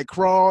was, like,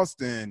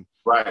 crossed, and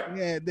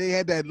yeah, they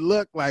had that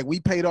look like we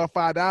paid our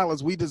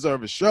 $5. We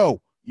deserve a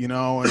show, you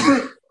know,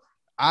 and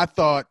I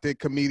thought that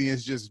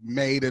comedians just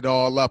made it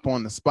all up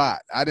on the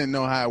spot. I didn't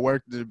know how it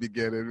worked at the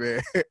beginning,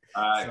 man.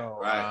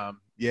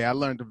 Yeah, I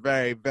learned a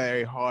very,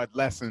 very hard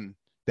lesson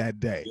that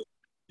day.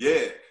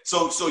 Yeah.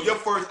 So your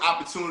first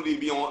opportunity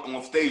to be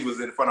on stage was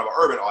in front of an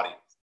urban audience.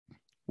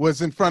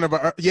 Was in front of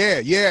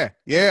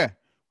yeah.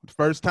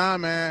 First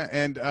time, man.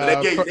 And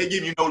they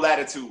give you no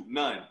latitude,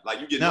 none. Like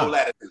you get no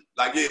latitude.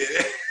 Like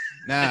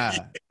Nah.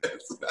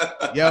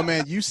 Yo,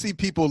 man, you see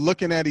people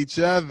looking at each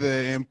other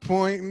and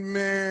pointing,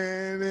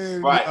 man.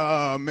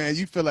 And, man,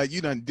 you feel like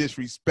you done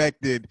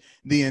disrespected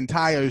the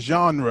entire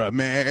genre,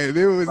 man.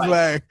 It was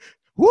like,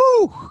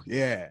 woo,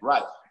 yeah.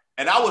 Right.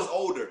 And I was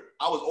older.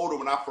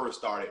 When I first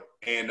started.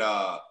 And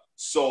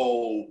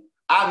so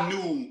I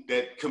knew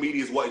that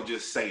comedians wasn't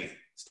just saying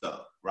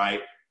stuff,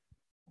 right?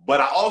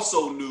 But I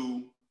also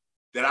knew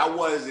that I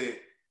wasn't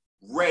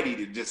ready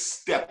to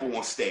just step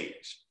on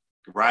stage,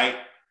 right?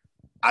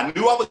 I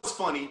knew I was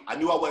funny. I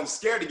knew I wasn't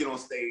scared to get on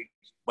stage,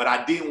 but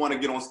I didn't want to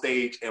get on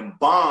stage and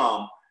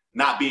bomb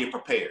not being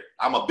prepared.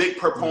 I'm a big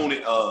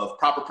proponent of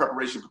proper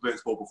preparation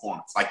prevents poor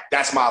performance. Like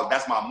that's my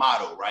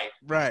motto, right?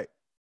 Right.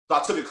 So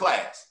I took a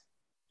class.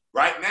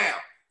 Right now,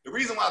 the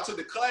reason why I took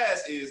the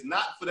class is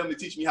not for them to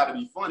teach me how to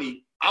be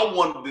funny. I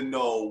wanted to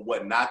know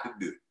what not to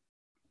do.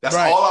 That's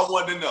all I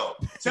wanted to know.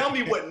 Tell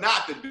me what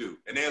not to do.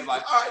 And they was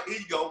like, all right, here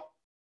you go.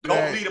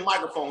 Don't leave the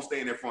microphone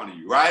staying in front of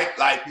you, right?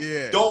 Like,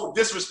 don't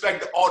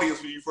disrespect the audience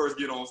when you first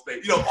get on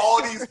stage. You know,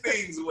 all these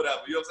things or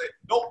whatever. You know what I'm saying?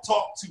 Don't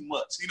talk too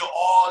much. You know,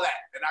 all that.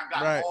 And I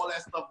got all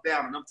that stuff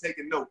down, and I'm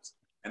taking notes.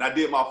 And I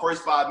did my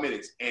first 5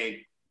 minutes and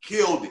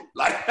killed it.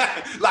 Like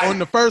on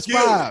the first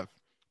 5.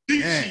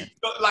 Man,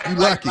 you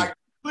lucky. Like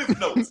clip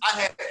notes.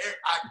 I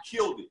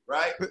killed it,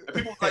 right? And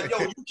people was like,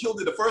 yo, you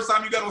killed it the first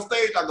time you got on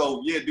stage? I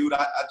go, yeah, dude,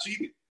 I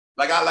cheated.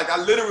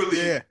 I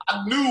literally,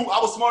 I knew, I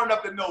was smart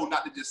enough to know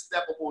not to just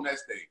step up on that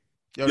stage.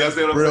 Yo, that's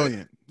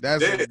brilliant.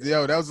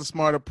 That was a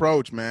smart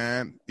approach,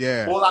 man.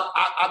 Yeah. Well,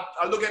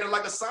 I look at it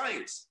like a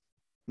science.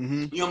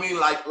 Mm-hmm. You know what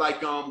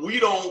I mean?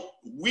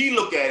 We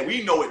look at it,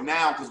 we know it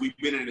now because we've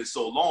been in it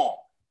so long,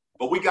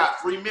 but we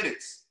got 3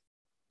 minutes.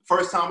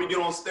 First time we get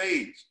on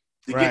stage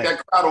to get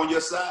that crowd on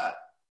your side.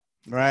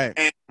 Right.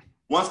 And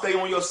once they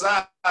on your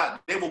side,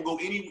 they will go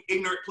any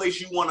ignorant place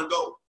you want to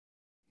go.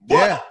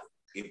 But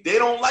if they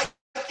don't like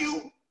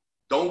you,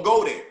 don't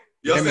go there.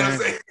 You know what I'm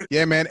saying?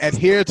 Yeah, man.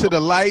 Adhere to the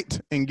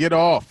light and get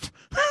off.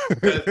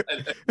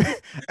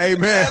 Hey,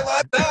 man.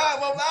 I'm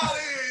out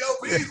here. Yo,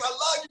 peace. I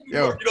love you.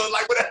 Yo. You know,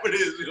 like whatever it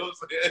is. You know what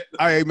I'm saying?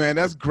 Hey, man,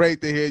 that's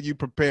great to hear you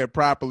prepared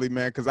properly,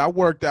 man, because I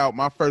worked out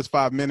my first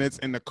 5 minutes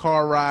in the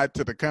car ride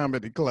to the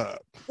comedy club.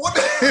 What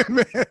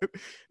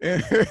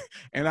the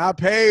and I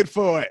paid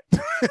for it.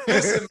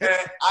 Listen, man,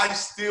 I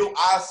still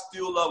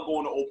love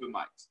going to open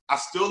mics. I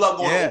still love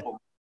going to open mics.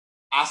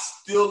 I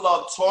still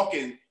love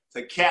talking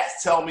to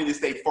cats tell me this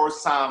their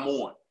first time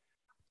on.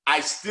 I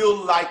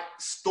still like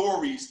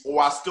stories,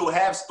 or I still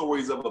have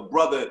stories of a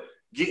brother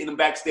getting them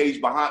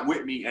backstage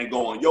with me and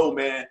going, yo,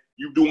 man,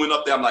 you doing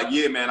up there? I'm like,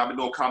 yeah, man, I've been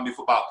doing comedy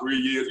for about 3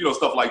 years, you know,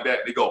 stuff like that.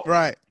 They go,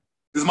 right.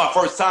 This is my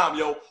first time,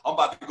 yo. I'm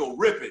about to go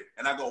rip it.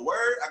 And I go,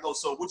 word? I go,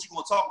 so what you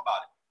gonna talk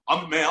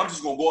about it? I'm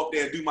just gonna go up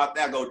there and do my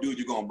thing. I go, dude,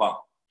 you're gonna bump.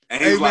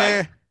 And he's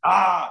like,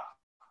 I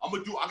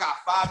got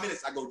 5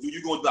 minutes. I go, dude,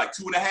 you're gonna do like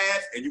 2.5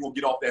 and you're gonna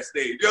get off that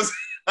stage. You know what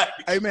I'm saying?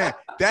 Hey, man,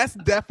 that's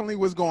definitely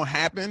what's gonna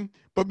happen.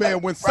 But,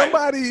 man, when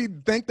somebody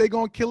think they're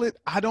gonna kill it,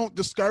 I don't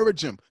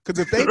discourage them. Because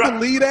if they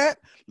believe that,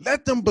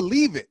 let them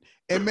believe it.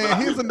 And, man,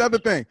 here's another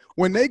thing.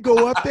 When they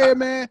go up there,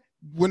 man,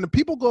 when the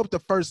people go up the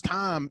first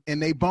time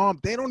and they bomb,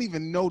 they don't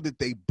even know that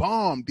they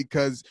bombed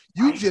because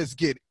you just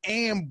get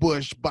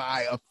ambushed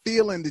by a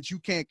feeling that you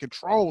can't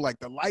control. Like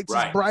the lights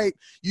is bright,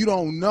 you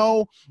don't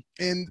know.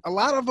 And a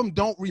lot of them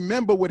don't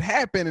remember what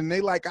happened and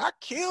they like, I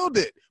killed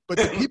it. But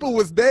the people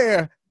was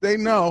there, they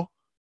know.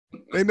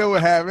 They know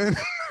what happened.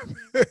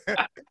 You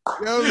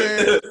know what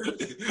I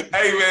mean?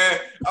 Hey man,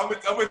 I'm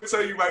gonna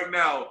tell you right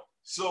now.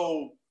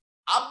 So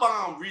I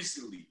bombed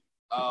recently.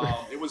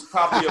 It was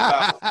probably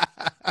about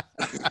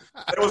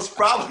it was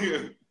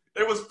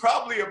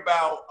probably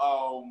about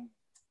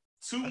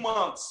 2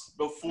 months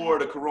before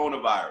the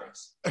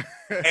coronavirus.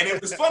 And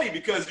it was funny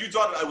because you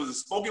thought it was a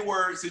spoken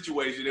word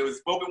situation. It was a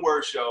spoken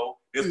word show.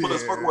 They put a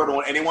spoken word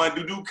on, and they wanted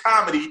to do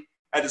comedy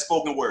at the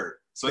spoken word.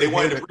 So they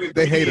wanted to bring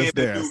it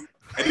in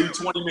and do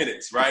 20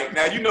 minutes, right?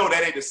 Now, you know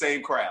that ain't the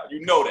same crowd. You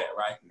know that,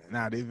 right?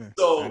 Not even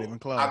close.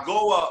 I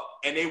go up,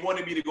 and they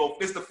wanted me to go.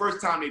 This is the first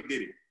time they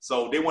did it.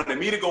 So they wanted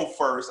me to go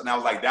first, and I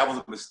was like, that was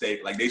a mistake.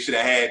 Like, they should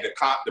have had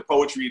the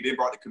poetry, they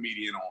brought the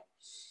comedian on.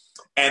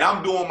 And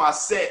I'm doing my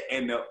set,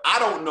 and I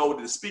don't know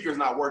that the speaker's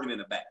not working in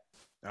the back.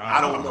 I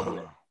don't know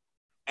that.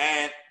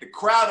 And the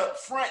crowd up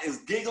front is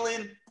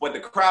giggling, but the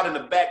crowd in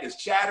the back is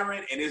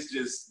chattering, and it's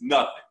just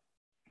nothing.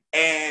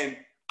 And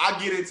I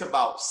get into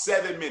about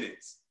 7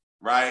 minutes.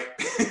 Right?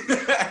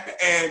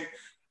 And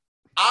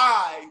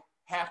I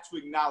have to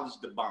acknowledge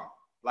the bomb.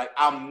 Like,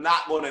 I'm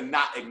not going to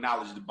not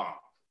acknowledge the bomb.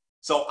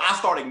 So I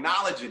start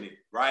acknowledging it,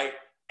 right?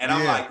 And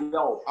I'm like,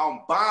 yo,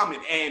 I'm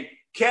bombing. And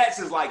cats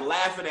is like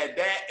laughing at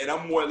that. And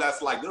I'm more or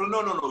less like, no.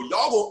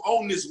 Y'all go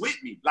own this with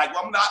me. Like,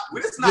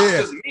 it's not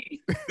just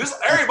me. This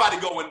everybody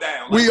going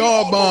down. Like, we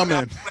all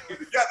bombing. Together,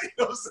 you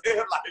know what I'm saying?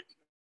 Like,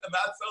 and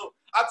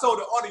I told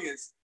the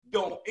audience,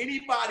 don't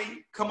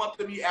anybody come up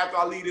to me after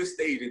I leave this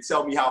stage and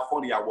tell me how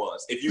funny I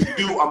was. If you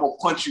do, I'm going to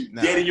punch you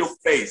dead in your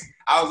face.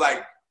 I was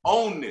like,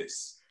 own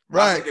this.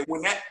 Right.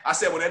 I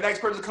said, when that next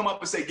person come up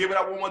and say, give it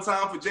up one more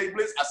time for Jay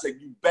Bliss, I said,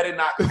 you better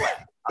not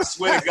clap. I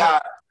swear to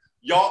God,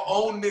 y'all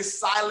own this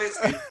silence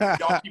and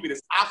y'all keep it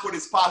as awkward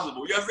as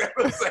possible. You understand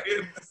what I'm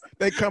saying?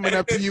 They coming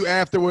up to you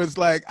afterwards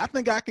like, I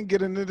think I can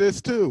get into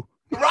this too.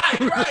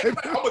 Right. I'm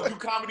going to do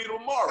comedy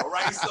tomorrow,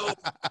 right? So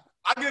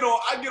I get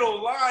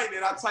online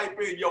and I type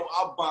in, yo,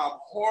 I bombed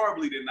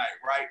horribly tonight,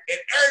 right? And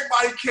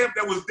everybody Kemp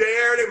that was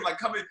there, they were like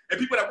coming, and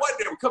people that wasn't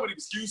there were coming with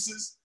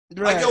excuses.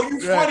 Right, like, yo, you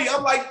funny.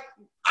 I'm like,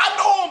 I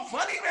know I'm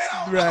funny, man.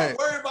 I'm not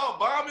worried about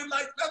bombing.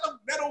 Like,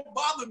 that don't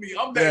bother me.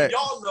 I'm letting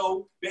y'all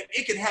know that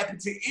it can happen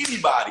to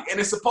anybody, and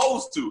it's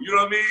supposed to. You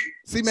know what I mean?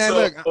 See, man,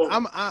 look,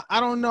 I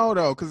don't know,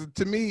 though, because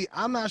to me,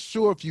 I'm not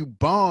sure if you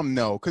bomb,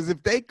 no. Because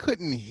if they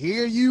couldn't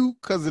hear you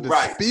because of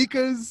the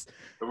speakers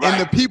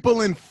and the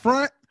people in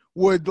front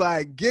were,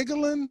 like,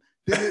 giggling,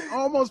 then it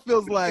almost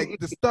feels like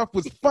the stuff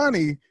was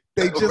funny.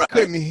 They just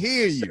couldn't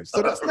hear you.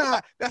 So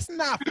that's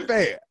not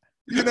fair.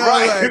 You know,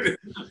 like,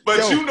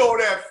 but you know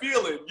that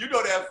feeling. You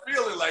know that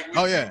feeling, like.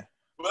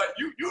 But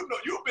you know,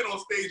 you've been on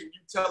stage when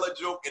you tell a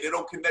joke and it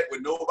don't connect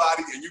with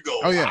nobody, and you go,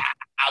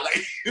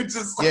 like, it's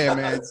just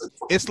man.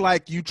 It's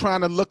like you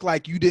trying to look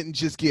like you didn't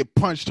just get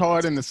punched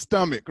hard in the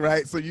stomach,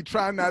 right? So you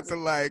try not to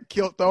like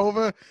kilt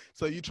over.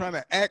 So you trying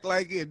to act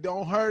like it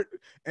don't hurt,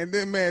 and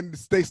then man,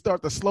 they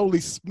start to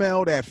slowly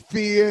smell that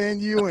fear in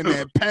you and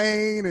that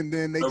pain, and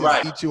then they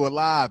just eat you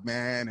alive,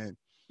 man. And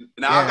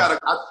now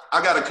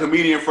I got a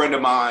comedian friend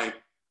of mine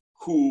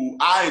who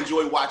I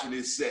enjoy watching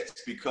his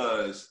sets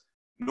because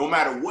no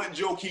matter what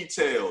joke he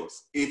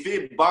tells, if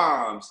it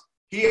bombs,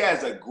 he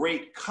has a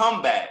great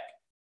comeback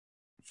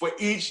for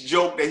each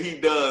joke that he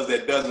does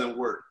that doesn't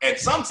work. And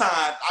sometimes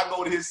I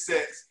go to his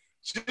sets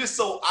just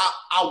so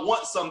I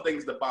want some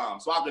things to bomb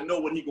so I can know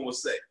what he's going to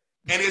say.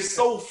 And it's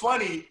so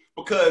funny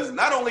because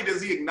not only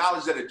does he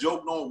acknowledge that a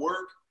joke don't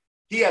work,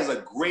 he has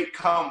a great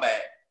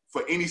comeback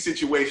for any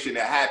situation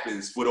that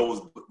happens for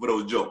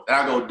those jokes. And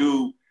I go,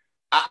 dude,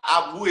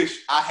 I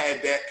wish I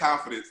had that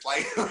confidence,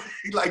 like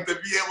to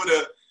be able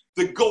to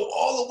go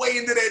all the way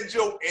into that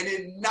joke and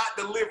then not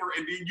deliver,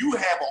 and then you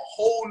have a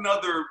whole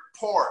nother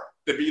part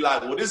to be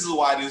like, well, this is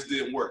why this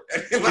didn't work.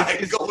 And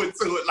like go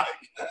into it like.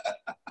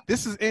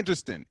 This is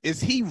interesting. Is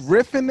he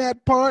riffing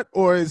that part,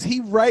 or is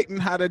he writing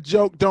how the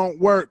joke don't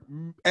work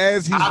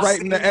as he's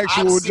writing the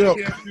actual joke?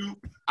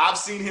 I've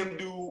seen him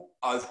do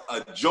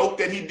a joke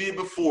that he did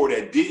before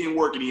that didn't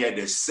work, and he had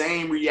the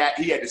same He had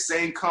the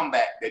same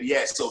comeback that he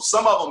had. So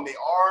some of them, they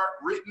are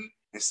written,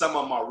 and some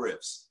of them are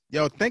riffs.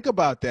 Yo, think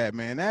about that,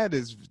 man.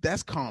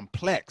 That's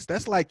complex.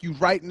 That's like you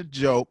writing a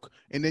joke,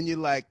 and then you're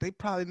like, they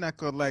probably not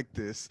gonna like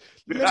this.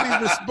 Let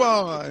me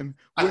respond.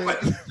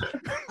 But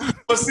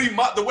see,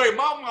 the way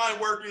my mind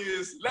works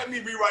is, let me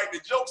rewrite the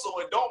joke so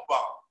it don't bomb.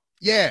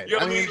 Yeah, you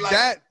know I mean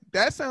like,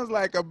 that sounds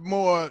like a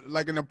more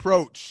like an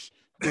approach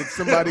that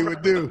somebody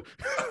would do.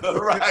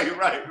 Right.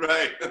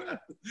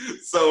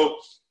 So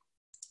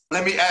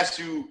let me ask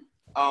you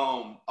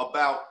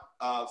about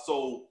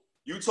so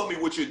you told me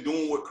what you're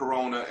doing with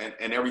Corona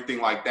and everything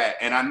like that.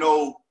 And I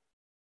know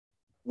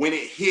when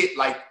it hit,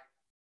 like,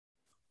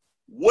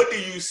 what do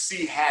you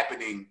see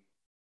happening?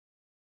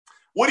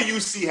 What do you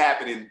see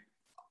happening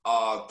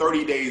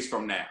 30 days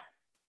from now?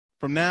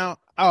 From now,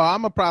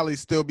 I'm gonna probably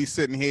still be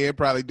sitting here,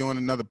 probably doing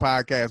another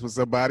podcast with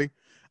somebody.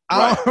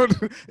 Right.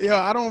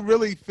 I don't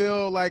really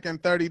feel like in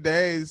 30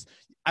 days.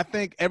 I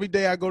think every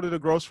day I go to the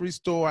grocery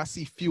store, I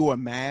see fewer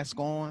masks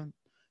on.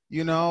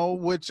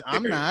 Which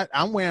I'm not.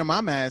 I'm wearing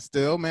my mask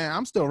still, man.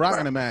 I'm still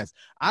rocking a mask.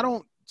 I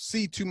don't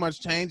see too much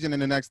changing in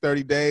the next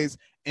 30 days.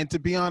 And to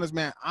be honest,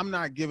 man, I'm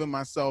not giving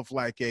myself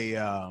like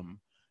a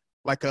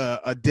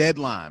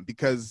deadline,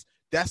 because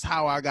that's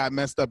how I got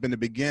messed up in the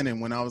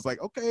beginning when I was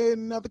like, okay,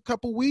 another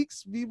couple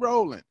weeks, be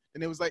rolling.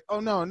 And it was like, oh,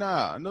 no. And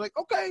they're like,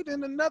 okay,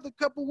 then another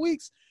couple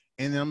weeks.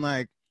 And then I'm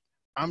like,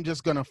 I'm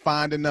just going to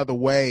find another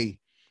way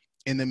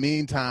in the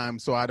meantime,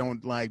 so I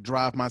don't like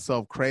drive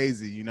myself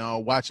crazy,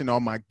 watching all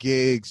my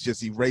gigs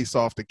just erase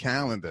off the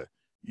calendar,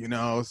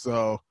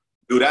 so.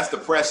 Dude, that's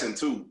depressing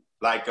too.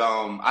 Like,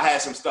 I had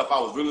some stuff I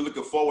was really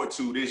looking forward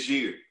to this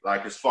year.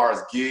 Like, as far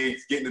as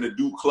gigs, getting into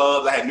new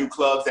clubs. I had new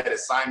clubs that had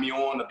signed me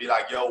on to be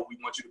like, yo, we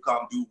want you to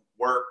come do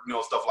work,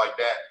 stuff like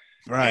that.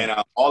 Right.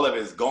 And all of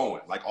it's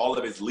going. Like, all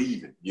of it's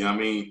leaving. You know what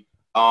I mean?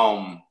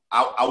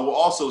 I will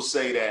also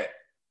say that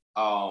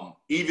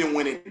even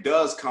when it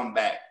does come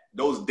back,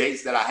 those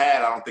dates that I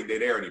had, I don't think they're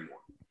there anymore.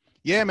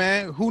 Yeah,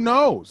 man. Who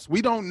knows?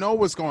 We don't know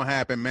what's going to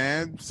happen,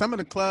 man. Some of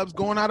the clubs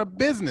going out of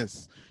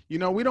business. We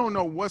don't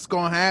know what's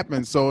going to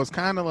happen. So it's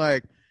kind of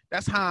like,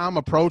 that's how I'm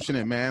approaching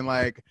it, man.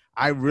 Like,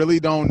 I really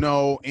don't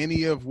know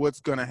any of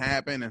what's going to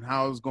happen and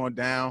how it's going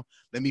down.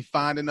 Let me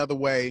find another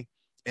way.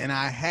 And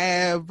I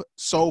have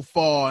so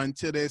far,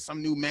 until there's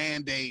some new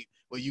mandate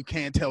where you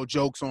can't tell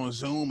jokes on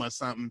Zoom or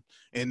something.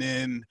 And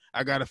then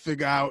I got to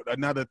figure out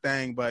another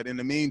thing. But in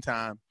the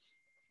meantime,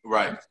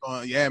 right.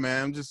 Yeah,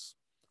 man.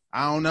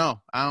 I don't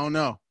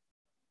know.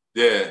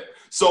 Yeah.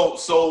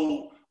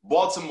 So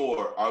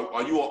Baltimore,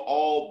 are you an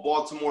all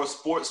Baltimore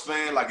sports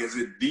fan? Like, is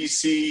it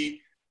DC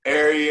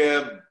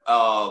area,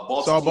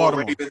 Baltimore?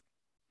 Ravens?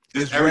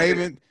 It's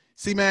Ravens.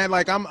 See, man,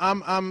 like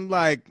I'm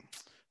like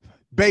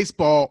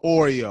baseball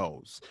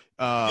Oreos.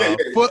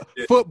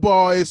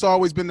 Football, it's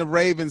always been the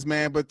Ravens,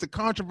 man. But the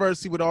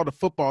controversy with all the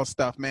football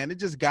stuff, man, it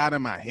just got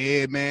in my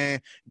head,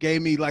 man.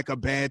 Gave me like a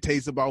bad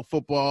taste about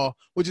football,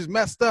 which is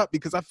messed up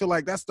because I feel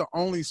like that's the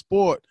only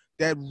sport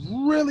that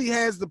really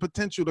has the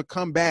potential to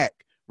come back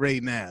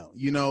right now,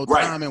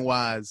 right. Timing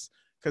wise.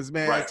 Because,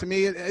 man, right. To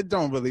me, it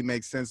don't really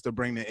make sense to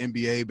bring the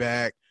NBA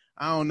back.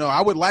 I don't know.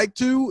 I would like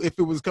to if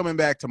it was coming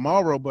back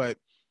tomorrow, but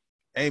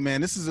hey,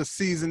 man, this is a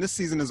season. This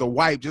season is a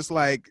wipe, just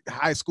like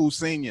high school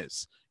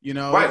seniors.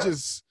 Right. It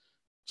just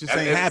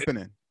ain't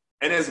happening.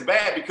 And it's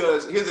bad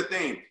because here's the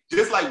thing.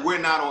 Just like we're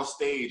not on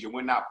stage and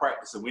we're not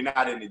practicing, we're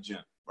not in the gym,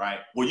 right?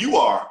 Well, you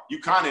are. You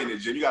kind of in the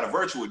gym. You got a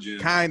virtual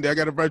gym. I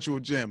got a virtual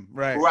gym,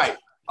 right. Right.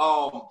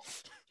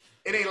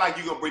 It ain't like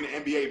you're going to bring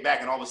the NBA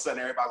back and all of a sudden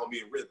everybody going to be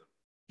in rhythm.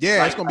 Yeah,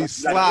 like, it's going to be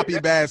sloppy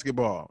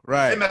basketball.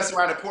 Right. They mess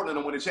around in Portland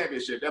and win the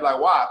championship. They're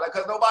like, why?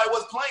 Because nobody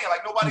was playing.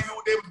 Like, nobody knew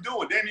what they were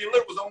doing. Damian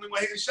Lillard was the only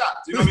one hitting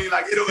shots. You know what I mean?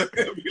 Like,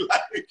 it'll be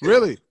like.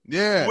 Really?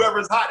 Yeah.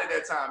 Whoever's hot at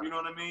that time. You know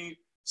what I mean?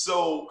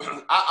 So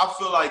I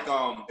feel like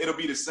it'll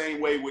be the same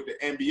way with the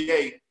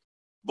NBA.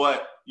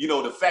 But,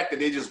 the fact that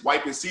they're just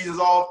wiping seasons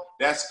off,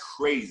 that's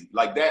crazy.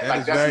 Like,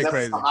 that's never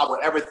crazy. something I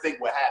would ever think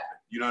would happen.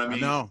 You know what I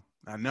mean?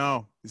 I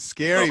know. It's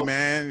scary,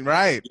 man.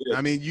 Right. Yeah.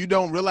 I mean, you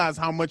don't realize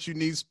how much you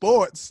need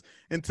sports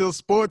until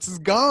sports is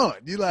gone.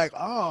 You're like,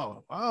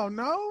 oh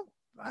no.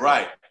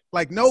 Right.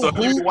 Like no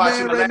hoop,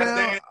 man, right now.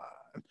 Dance?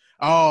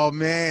 Oh,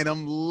 man,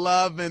 I'm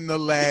loving The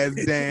Last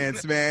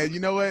Dance, man.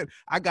 You know what?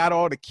 I got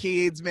all the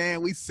kids,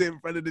 man. We sit in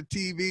front of the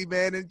TV,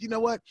 man. And you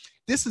know what?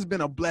 This has been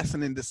a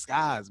blessing in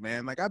disguise,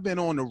 man. Like, I've been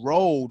on the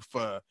road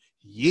for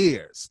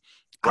years.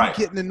 I'm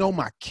getting to know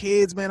my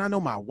kids, man. I know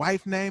my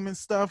wife's name and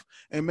stuff.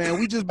 And, man,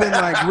 we just been,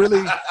 like,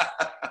 really,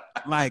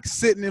 like,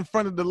 sitting in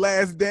front of The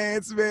Last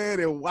Dance,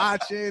 man, and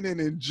watching and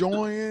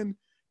enjoying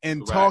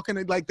and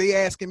talking. Like, they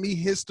asking me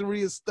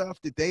history of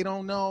stuff that they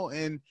don't know.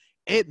 And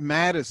it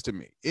matters to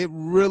me. It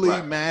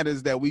really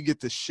matters that we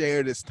get to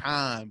share this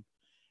time.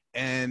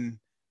 And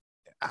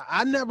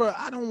I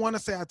don't want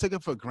to say I took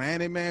it for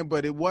granted, man,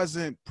 but it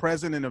wasn't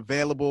present and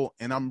available.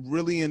 And I'm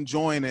really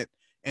enjoying it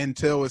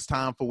until it's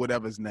time for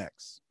whatever's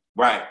next.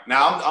 Right.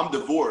 Now I'm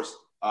divorced,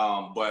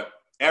 but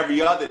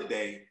every other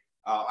day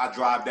I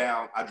drive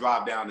down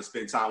to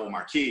spend time with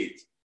my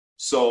kids.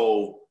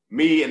 So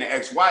me and the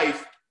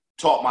ex-wife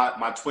taught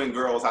my twin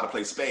girls how to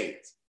play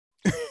spades.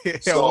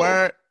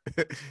 Word.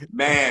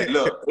 Man,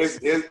 look,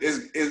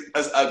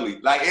 it's ugly.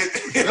 Like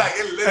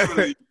it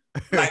literally,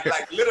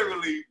 like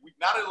literally.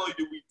 Not only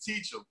do we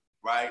teach them,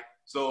 right?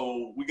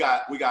 So we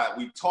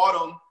taught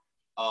them.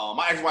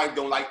 My ex-wife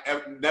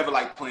never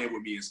liked playing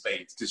with me in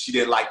spades because she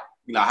didn't like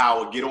how I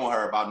would get on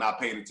her about not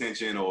paying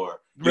attention or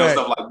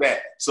stuff like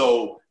that.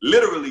 So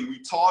literally, we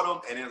taught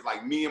them, and it was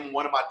like me and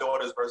one of my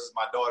daughters versus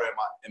my daughter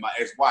and my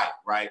ex-wife,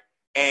 right?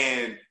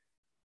 And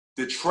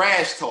the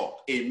trash talk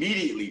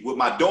immediately with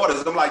my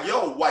daughters. I'm like,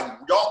 yo, why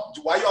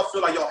y'all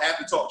feel like y'all have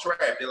to talk trash?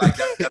 They're like,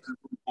 that's what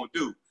we're gonna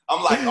do.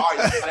 I'm like, all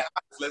right,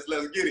 let's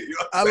get it. You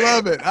know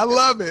I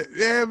love it.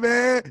 Yeah,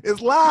 man. It's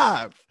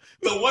live.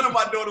 So one of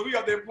my daughters, we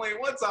up there playing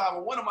one time,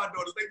 and one of my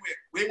daughters,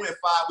 they went 5,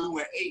 we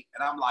went 8,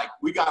 and I'm like,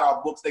 we got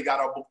our books, they got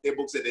their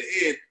books at the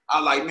end.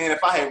 I'm like, man,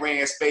 if I had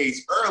ran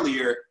spades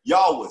earlier,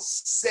 y'all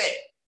was set.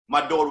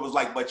 My daughter was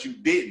like, but you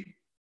didn't.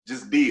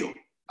 Just deal.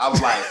 I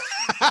was like,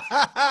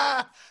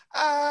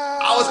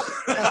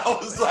 I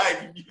was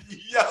like,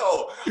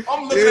 yo,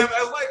 I'm looking at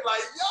it like,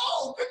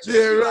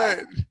 yo,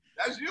 right.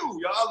 That's you,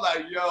 y'all.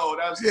 Like, yo,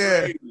 that's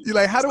crazy. You're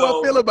like, how do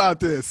I feel about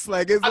this?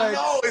 Like, it's like, I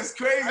know it's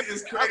crazy.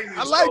 It's crazy.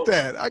 I like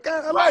that. I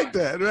like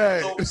that.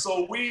 Right.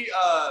 So we,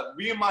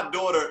 me and my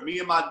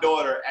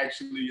daughter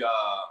actually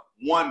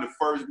won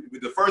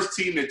the first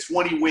team at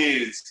 20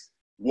 wins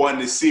won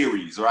the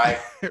series, right?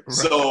 Right.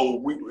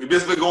 So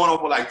this been going on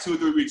for like 2 or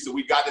 3 weeks. So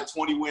we got the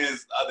 20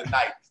 wins the other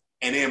night,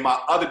 and then my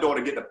other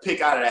daughter get to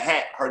pick out of the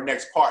hat her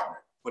next partner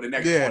for the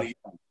next 20,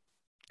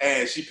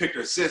 and she picked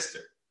her sister.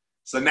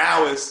 So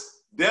now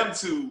it's them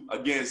two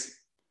against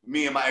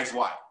me and my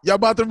ex-wife. Y'all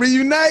about to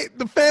reunite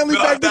the family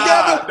back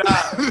together?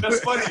 That's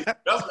funny.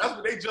 That's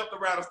when they jumped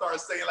around and started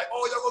saying, like,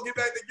 oh, y'all gonna get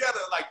back together.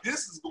 Like,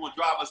 this is gonna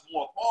drive us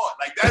more apart.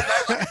 Like,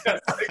 that's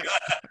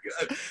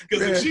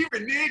because if she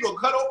renege or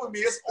cut over me,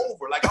 it's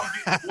over. Like, I'm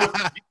getting divorced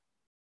again.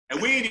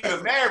 And we ain't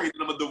even married,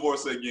 and I'm gonna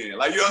divorce her again.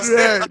 Like, you know what I'm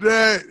saying?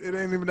 Right. It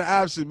ain't even an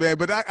option, man.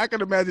 But I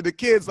can imagine the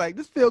kids like,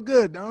 this feel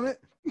good, don't it?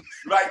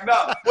 Right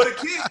now, well, the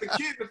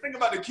thing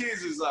about the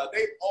kids is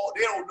they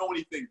don't know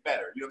anything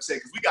better. You know what I'm saying?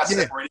 Because we got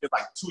separated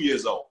like 2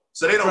 years old,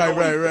 so they don't know.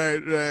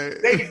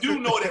 Right. They do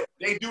know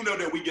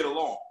that we get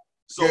along.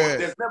 So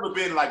there's never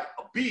been like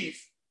a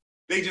beef.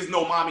 They just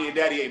know mommy and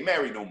daddy ain't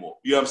married no more.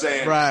 You know what I'm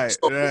saying? Right.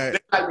 So they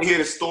like to hear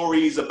the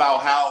stories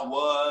about how it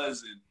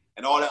was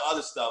and all that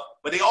other stuff.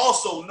 But they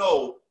also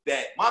know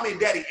that mommy and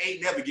daddy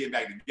ain't never getting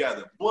back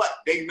together. But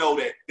they know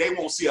that they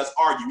won't see us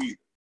argue either.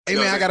 Hey,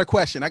 man, I got a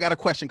question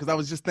because I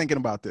was just thinking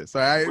about this.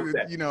 All right.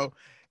 You know,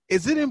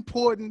 is it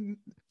important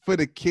for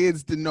the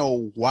kids to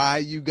know why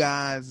you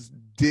guys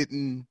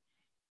didn't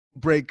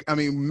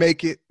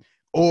make it?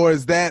 Or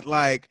is that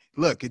like,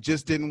 look, it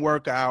just didn't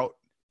work out?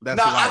 That's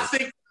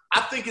life. I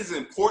think it's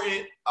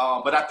important,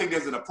 but I think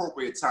there's an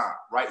appropriate time,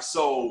 right?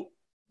 So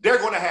they're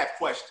going to have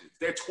questions.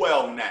 They're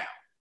 12 now,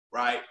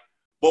 right?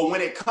 But when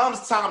it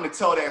comes time to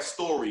tell that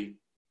story,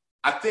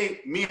 I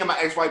think me and my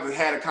ex-wife have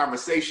had a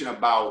conversation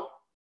about,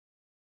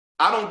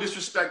 I don't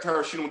disrespect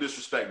her. She don't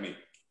disrespect me.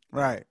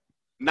 Right.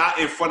 Not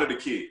in front of the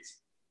kids.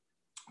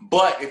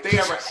 But if they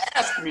ever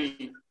ask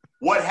me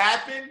what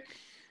happened,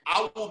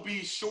 I will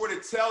be sure to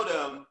tell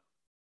them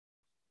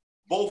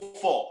both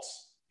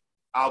faults.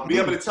 I'll be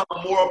able to tell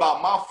them more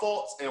about my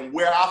faults and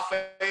where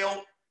I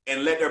failed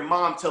and let their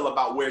mom tell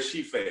about where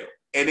she failed.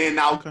 And then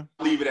I'll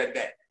leave it at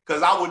that.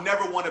 Because I would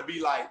never want to be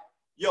like,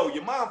 yo,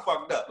 your mom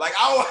fucked up. Like,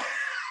 I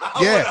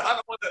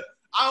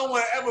don't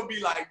want to ever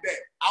be like that.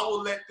 I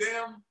will let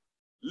them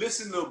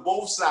listen to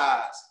both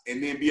sides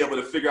and then be able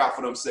to figure out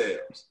for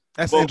themselves.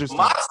 That's interesting.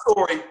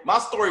 My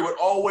story would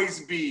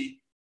always be,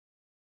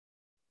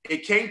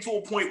 it came to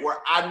a point where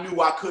I knew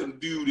I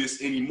couldn't do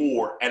this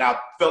anymore, and I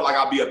felt like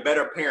I'd be a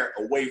better parent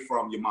away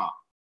from your mom.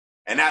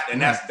 And that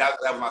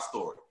was my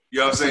story. You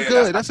know what I'm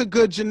saying? That's a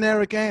good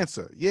generic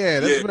answer. Yeah,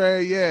 that's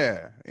very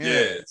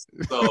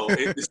So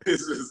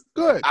it's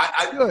good.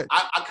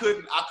 I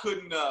couldn't. I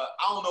don't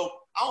know.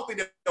 I don't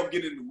think they'll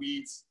get in the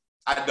weeds.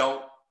 I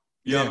don't.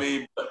 You know what I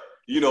mean? But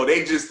you know,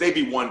 they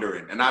be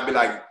wondering, and I'll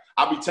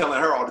be telling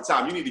her all the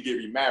time, you need to get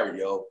remarried,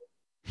 yo,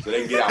 so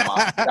they can get out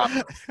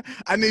my.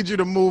 I need you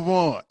to move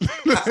on.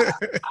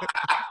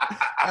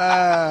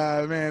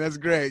 Man, that's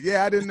great.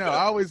 Yeah, I didn't know.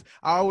 I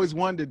always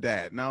wondered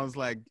that, and I was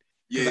like,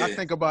 I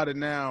think about it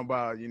now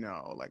about, you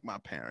know, like my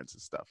parents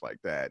and stuff like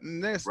that,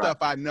 and there's stuff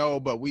I know,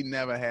 but we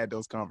never had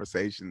those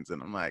conversations,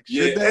 and I'm like,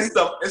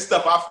 it's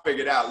stuff I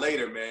figured out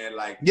later, man.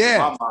 Like,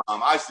 my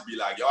mom, I used to be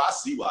like, yo, I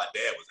see why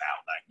dad was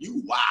out. Like,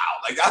 you wow.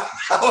 Like,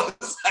 I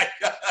was like,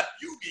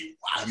 you be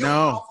wild. Your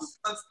mom was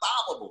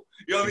unstoppable.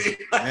 You know what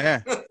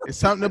I mean? It's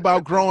something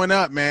about growing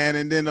up, man,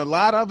 and then a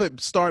lot of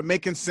it start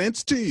making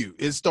sense to you.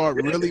 It start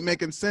really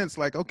making sense.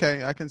 Like,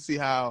 okay, I can see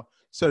how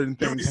certain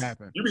things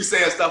happen. You be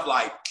saying stuff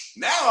like,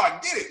 now I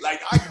get it.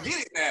 Like, I get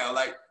it now.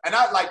 Like, and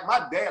I like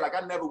my dad, like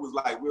I never was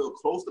like real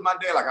close to my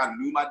dad. Like, I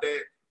knew my dad,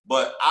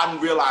 but I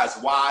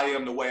realized why I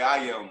am the way I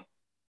am,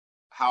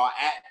 how I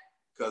act,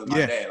 because my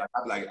dad. Like,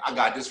 I'm like, I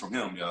got this from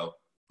him, yo.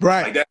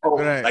 Right. Like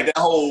that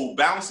whole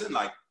bouncing,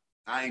 like,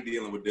 I ain't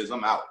dealing with this.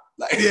 I'm out.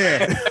 Like,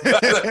 and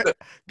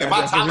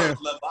my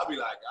tolerance level, I'll be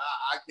like,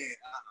 I can't,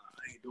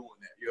 I ain't doing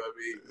that. You know what I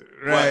mean?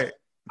 Right.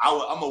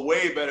 But I'm a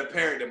way better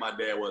parent than my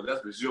dad was.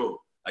 That's for sure.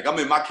 Like, I'm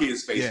in my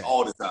kids' face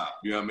all the time.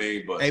 You know what I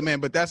mean? But hey, man,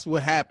 but that's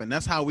what happened.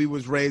 That's how we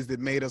was raised. That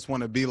made us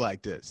want to be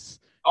like this.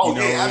 Oh,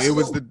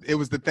 absolutely. It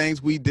was the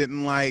things we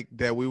didn't like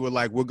that we were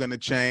like, we're gonna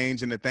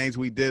change, and the things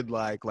we did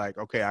like,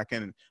 okay, I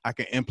can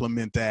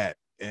implement that,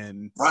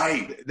 and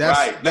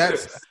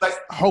that's like,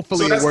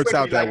 hopefully it works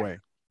out that way.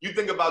 You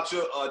think about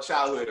your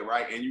childhood,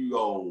 right? And you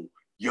go,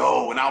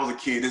 yo, when I was a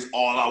kid, this is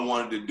all I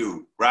wanted to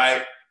do,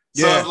 right?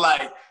 So it's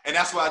like, and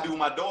that's what I do with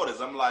my daughters.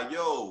 I'm like,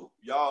 yo,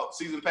 y'all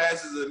season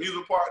passes at the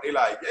amusement park? They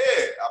like,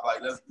 yeah. I'm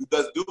like,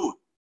 let's do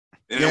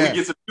it. And then we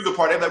get to the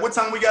part, they're like, what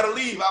time we got to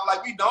leave? I'm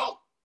like, we don't.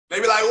 They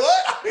be like,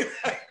 what?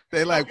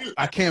 They like,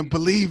 I can't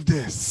believe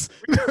this.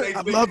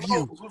 I love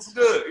you. What's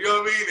good? You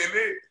know what I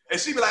mean? And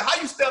she be like,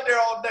 how you stay up there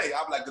all day?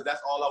 I'm like, because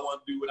that's all I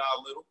want to do when I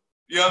was little.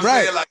 You know what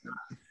I'm saying? Like,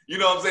 you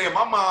know what I'm saying?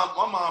 My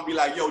mom be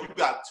like, yo, you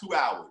got 2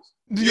 hours.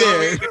 You know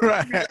what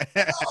I mean? Right.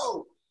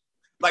 Yo.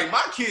 Like,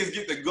 my kids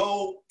get to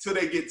go till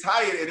they get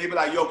tired, and they be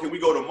like, yo, can we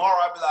go tomorrow?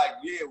 I be like,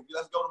 yeah,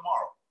 let's go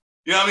tomorrow.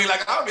 You know what I mean?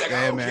 Like, I'll be like,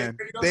 yeah, man.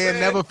 You know they'd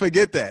never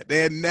forget that.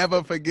 They'd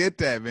never forget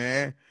that,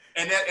 man.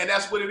 And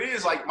that's what it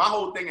is. Like, my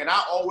whole thing, and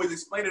I always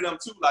explain to them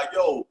too, like,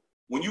 yo,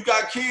 when you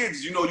got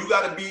kids, you know, you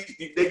got to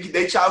be,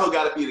 their childhood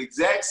got to be the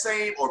exact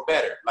same or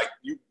better. Like,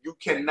 you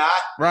cannot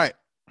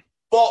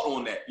fault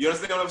on that. You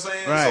understand what I'm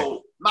saying? Right. So,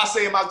 I'm not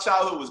saying my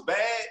childhood was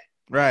bad.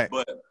 Right.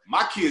 But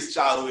my kids'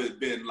 childhood has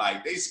been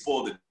like, they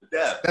spoiled it to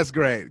death. That's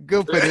great.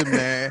 Good for them,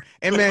 man.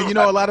 And man, you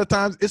know, a lot of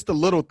times it's the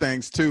little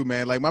things too,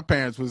 man. Like my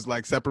parents was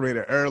like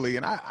separated early,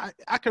 and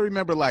I can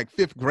remember like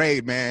 5th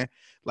grade, man.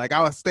 Like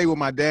I would stay with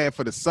my dad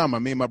for the summer,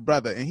 me and my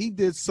brother, and he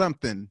did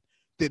something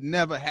that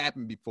never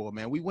happened before,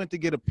 man. We went to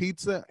get a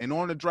pizza, and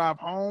on the drive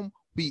home,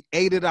 we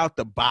ate it out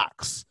the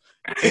box.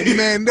 And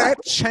man,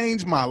 that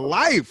changed my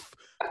life.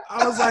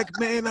 I was like,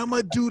 man, I'm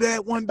going to do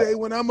that one day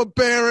when I'm a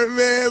parent,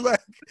 man.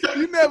 Like,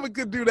 you never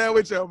could do that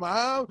with your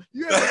mom.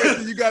 You had to wait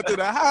till you got to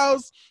the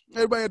house.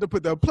 Everybody had to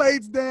put their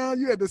plates down.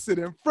 You had to sit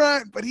in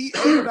front. But he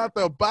ate it out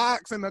the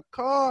box in the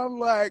car. I'm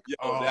like,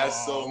 yo,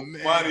 that's so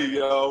funny,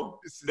 yo.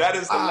 That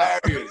is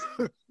hilarious.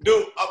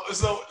 Dude,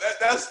 so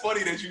that's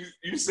funny that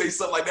you say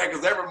something like that,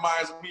 because that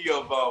reminds me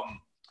of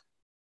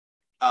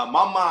my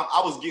mom.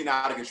 I was getting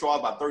out of control. I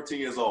was about 13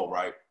 years old,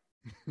 right?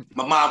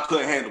 My mom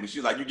couldn't handle me. She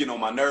was like, you getting on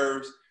my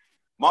nerves.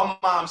 My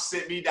mom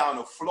sent me down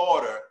to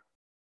Florida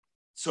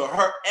to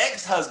her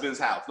ex-husband's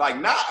house.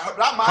 Like, not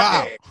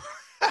my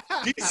dad.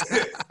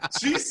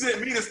 She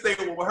sent me to stay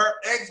with her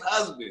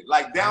ex-husband,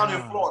 like down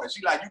in Florida.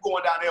 She like, you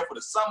going down there for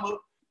the summer?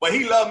 But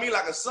he loved me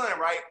like a son,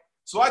 right?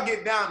 So I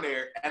get down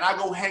there and I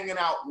go hanging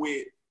out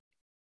with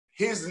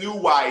his new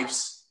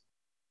wife's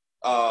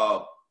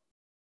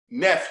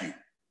nephew.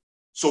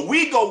 So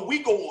we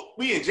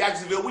in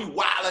Jacksonville, we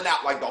wilding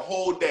out like the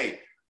whole day.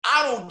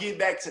 I don't get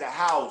back to the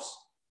house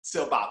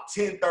till about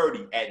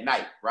 10:30 at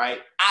night, right?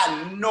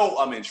 I know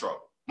I'm in trouble.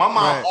 My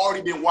mom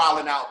already been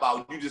wilding out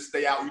about you just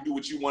stay out, you do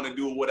what you want to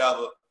do or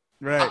whatever.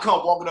 Right. I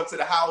come walking up to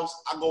the house.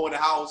 I go in the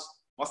house.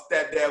 My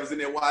stepdad was in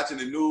there watching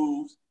the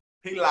news.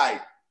 He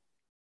like,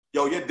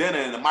 yo, your dinner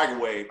in the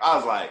microwave. I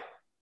was like,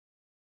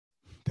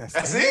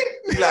 that's it?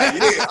 He like,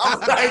 yeah. I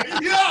was like,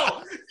 yo.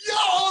 I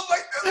was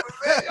like, that's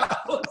it. I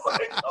was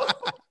like,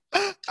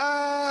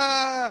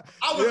 I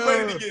was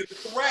ready to get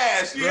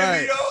thrashed, you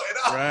know?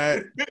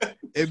 And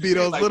it'd be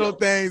those like, little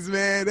things,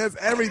 man. That's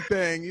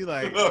everything. You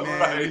like,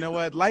 man, you know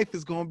what? Life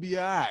is gonna be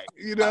all right.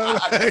 You know?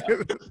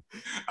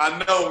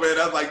 I know, man.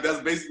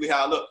 That's basically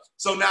how I look.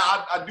 So now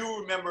I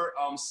do remember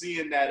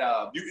seeing that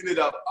you ended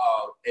up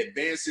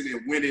advancing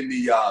and winning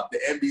the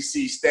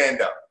NBC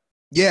stand-up.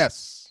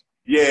 Yes.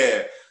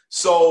 Yeah.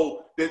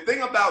 So the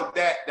thing about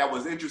that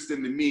was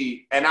interesting to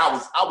me, and I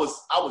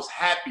was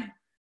happy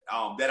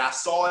that I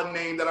saw a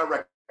name that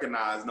I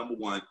recognized, number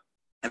one,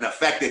 and the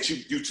fact that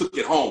you took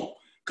it home.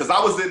 Because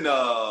I was in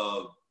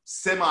the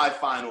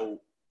semifinal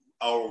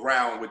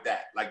round with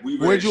that. Like we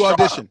were. Where'd you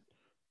audition?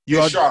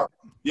 In Charlotte.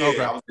 Yeah,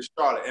 okay. I was in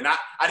Charlotte. And I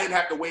didn't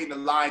have to wait in the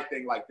line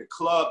thing. Like the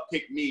club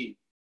picked me.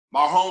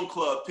 My home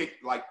club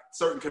picked like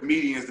certain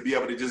comedians to be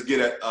able to just get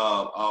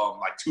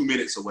like 2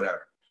 minutes or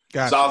whatever.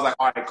 Gotcha. So I was like,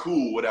 all right,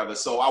 cool, whatever.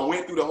 So I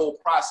went through the whole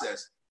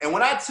process. And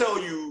when I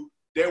tell you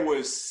there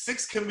was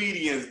 6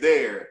 comedians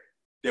there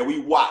that we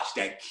watched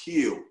that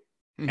killed,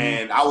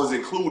 and I was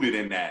included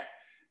in that.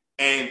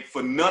 And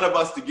for none of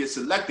us to get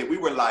selected, we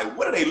were like,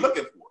 what are they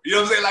looking for? You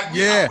know what I'm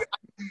saying? Like,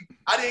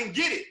 I didn't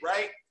get it,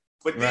 right?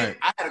 But then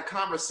I had a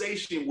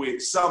conversation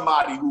with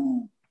somebody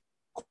who,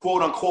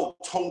 quote unquote,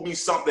 told me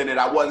something that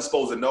I wasn't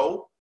supposed to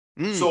know.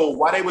 So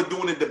while they were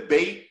doing a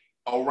debate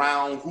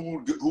around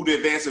who to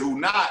advance and who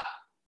not,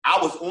 I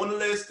was on the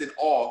list and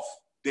off,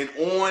 then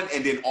on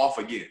and then off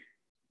again.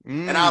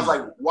 And I was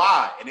like,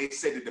 why? And they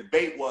said the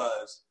debate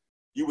was,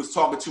 you was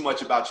talking too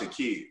much about your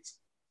kids.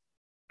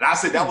 And I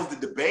said, that was the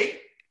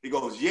debate? He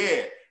goes,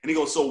 yeah. And he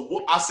goes,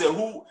 so I said,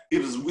 who? He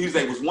was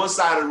saying, it was one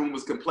side of the room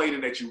was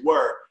complaining that you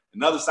were.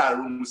 Another side of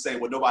the room was saying,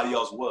 well, nobody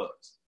else was.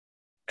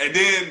 And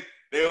then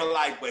they were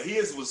like, but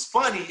his was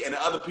funny. And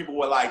the other people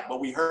were like, but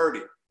we heard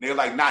it. And they were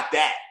like, not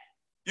that.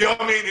 You know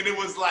what I mean? And it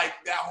was like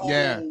that whole,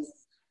 and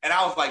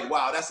I was like,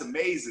 wow, that's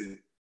amazing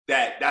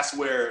that's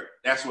where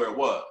it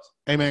was.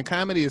 Hey, man,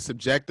 comedy is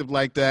subjective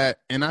like that.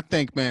 And I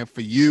think, man,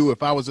 for you,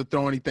 if I was to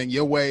throw anything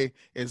your way,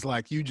 it's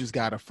like you just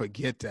got to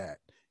forget that.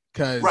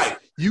 Because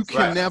you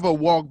can never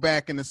walk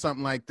back into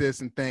something like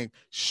this and think,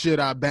 should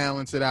I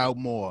balance it out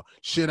more?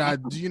 Should I,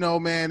 you know,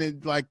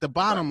 man, like the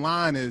bottom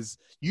line is,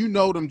 you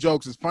know, them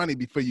jokes is funny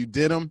before you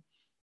did them.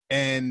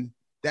 And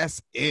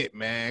that's it,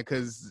 man.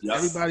 Because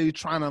everybody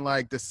trying to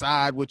like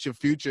decide what your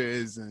future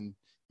is. And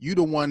you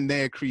the one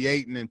there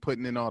creating and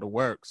putting in all the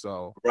work.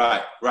 So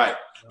right.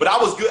 But I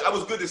was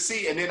good to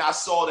see, and then I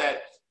saw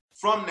that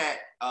from that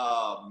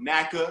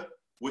NACA,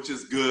 which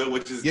is good,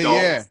 which is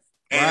dope. Yeah.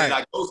 And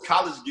like those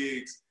college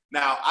gigs.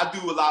 Now I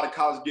do a lot of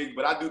college gigs,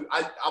 but I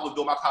was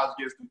doing my college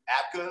gigs through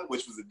APCA,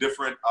 which was a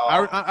different.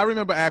 I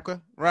remember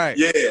APCA, right?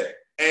 Yeah,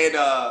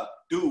 and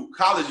dude,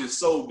 college is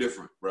so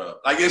different, bro.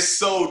 Like it's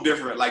so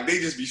different. Like they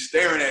just be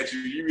staring at you.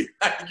 You be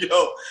like,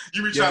 yo,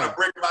 you be trying to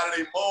break them out of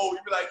their mold. You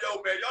be like,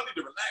 yo, man, y'all need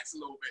to relax a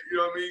little bit. You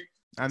know what I mean?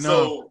 I know.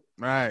 So,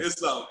 right.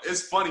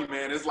 It's funny,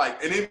 man. It's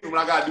like, and even when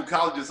I gotta do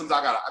colleges,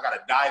 sometimes I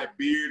gotta dye the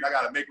beard. I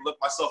gotta make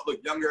myself look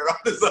younger and all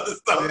this other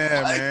stuff.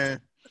 Yeah, like,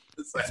 man.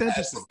 It's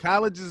interesting.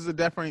 Colleges are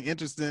definitely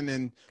interesting,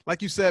 and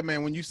like you said,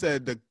 man, when you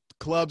said the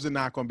clubs are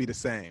not going to be the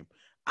same,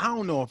 I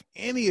don't know if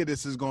any of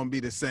this is going to be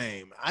the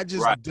same. I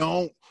just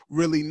don't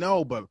really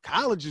know. But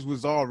colleges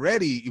was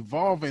already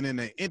evolving in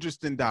an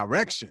interesting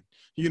direction,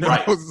 you know.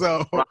 Right.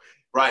 So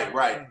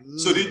right.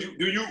 So did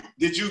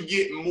you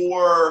get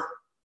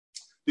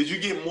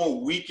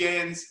more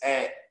weekends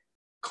at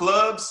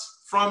clubs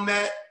from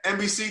that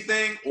NBC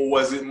thing, or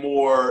was it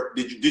more?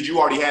 Did you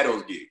already have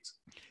those gigs?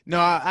 No,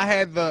 I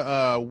had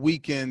the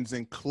weekends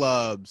and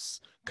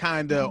clubs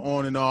kind of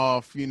on and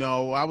off. You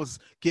know, I was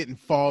getting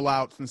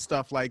fallouts and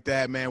stuff like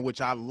that, man, which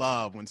I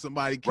love. When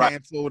somebody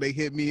canceled, they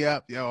hit me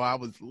up. Yo, I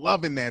was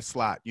loving that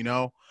slot, you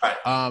know.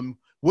 Right.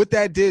 What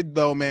that did,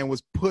 though, man,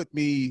 was put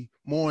me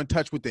more in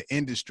touch with the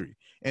industry.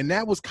 And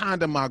that was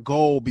kind of my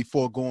goal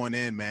before going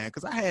in, man,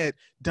 because I had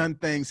done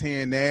things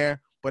here and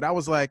there, but I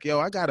was like, yo,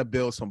 I got to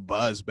build some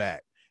buzz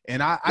back.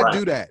 And I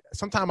do that.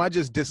 Sometimes I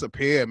just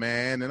disappear,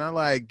 man, and I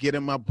like get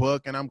in my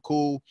book and I'm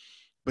cool.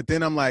 But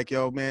then I'm like,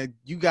 yo, man,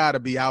 you got to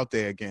be out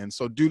there again.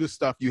 So do the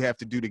stuff you have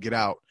to do to get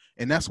out.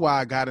 And that's why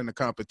I got in the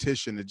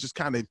competition to just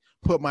kind of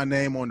put my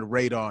name on the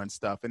radar and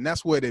stuff. And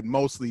that's what it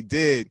mostly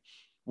did,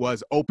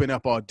 was open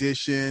up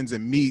auditions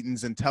and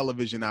meetings and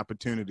television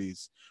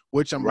opportunities,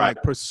 which I'm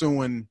like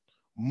pursuing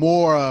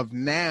more of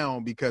now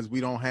because we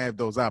don't have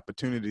those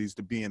opportunities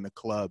to be in the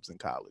clubs and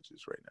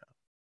colleges right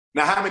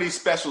now. Now, how many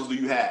specials do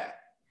you have?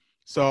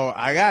 So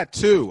I got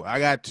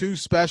two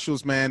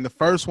specials, man. The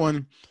first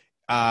one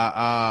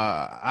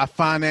I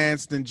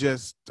financed and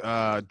just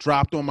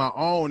dropped on my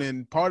own.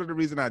 And part of the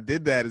reason I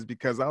did that is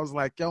because I was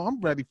like, yo, I'm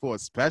ready for a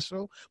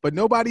special. But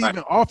nobody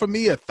even offered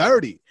me a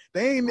 30.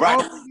 They ain't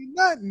offered me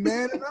nothing,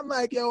 man. And I'm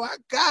like, yo, I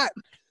got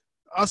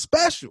a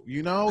special,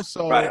 you know?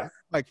 So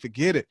like,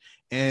 forget it.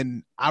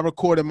 And I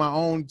recorded my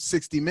own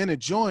 60-minute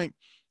joint.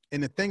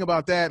 And the thing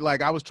about that,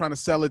 like I was trying to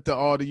sell it to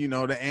all the, you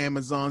know, the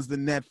Amazons, the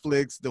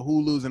Netflix, the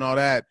Hulus and all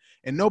that.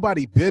 And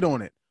nobody bid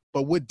on it.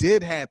 But what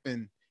did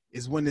happen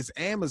is when this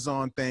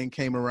Amazon thing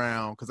came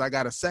around, because I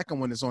got a second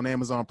one that's on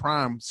Amazon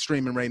Prime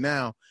streaming right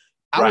now.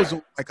 I was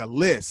on like a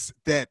list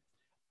that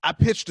I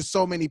pitched to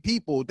so many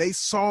people. They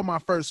saw my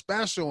first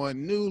special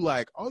and knew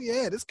like, oh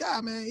yeah, this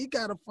guy, man, he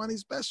got a funny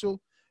special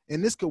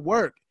and this could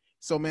work.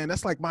 So man,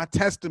 that's like my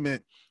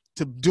testament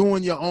to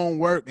doing your own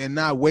work and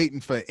not waiting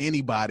for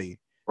anybody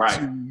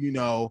to, you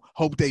know,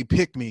 hope they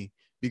pick me,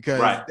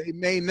 because they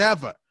may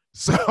never.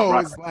 So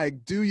it's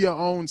like, do your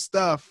own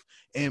stuff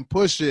and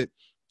push it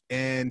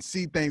and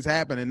see things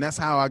happen. And that's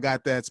how I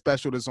got that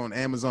special that's on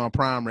Amazon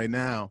Prime right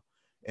now.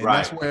 And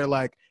that's where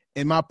like,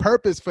 and my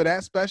purpose for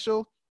that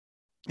special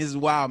is,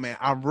 wow, man,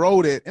 I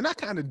wrote it, and I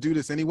kind of do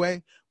this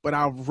anyway, but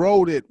I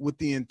wrote it with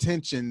the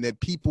intention that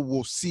people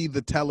will see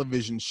the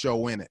television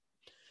show in it.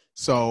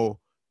 So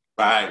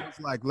it's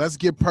like, let's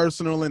get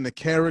personal in the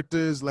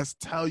characters. Let's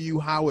tell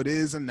you how it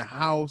is in the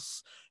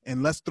house,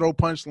 and let's throw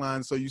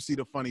punchlines so you see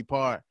the funny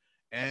part.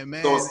 And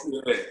man,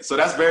 so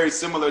that's very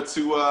similar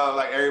to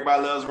like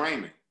Everybody Loves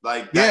Raymond.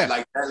 Like that,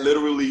 like that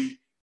literally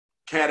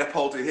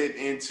catapulted him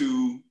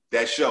into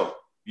that show.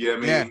 You know what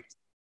I mean? Yeah.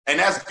 And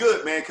that's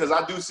good, man, because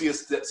I do see a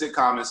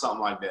sitcom and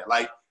something like that.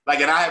 Like,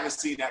 and I haven't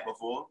seen that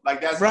before.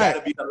 Like, that's got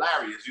to be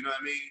hilarious. You know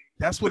what I mean?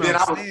 That's what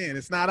I'm saying.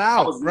 It's not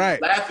out. I was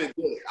laughing.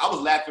 I was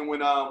laughing when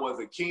was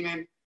it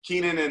Keenan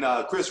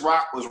and Chris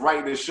Rock was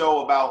writing this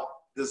show about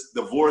this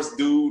divorced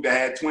dude that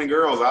had twin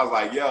girls. I was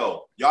like,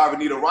 yo, y'all ever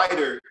need a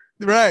writer?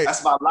 Right.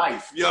 That's my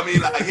life. You know what I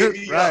mean? Like, hit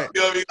me up.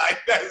 You know what I mean? Like,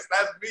 that's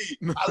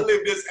me. I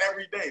live this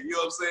every day. You know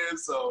what I'm saying?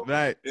 So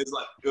it's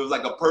like, it was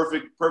like a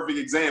perfect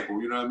example.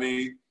 You know what I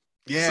mean?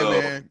 Yeah,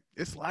 man.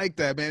 It's like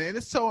that, man. And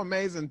it's so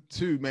amazing,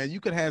 too, man.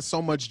 You could have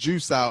so much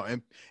juice out,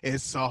 and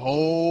it's a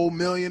whole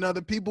million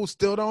other people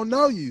still don't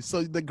know you.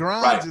 So the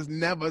grind just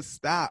never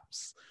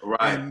stops.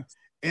 Right.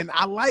 And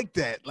I like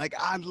that. Like,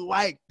 I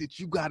like that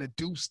you got to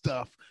do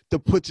stuff to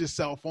put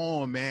yourself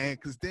on, man,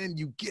 because then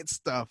you get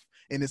stuff,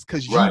 and it's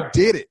because you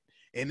did it.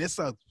 And it's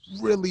a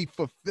really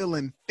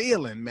fulfilling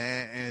feeling,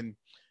 man. And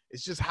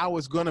it's just how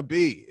it's going to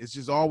be. It's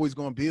just always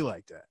going to be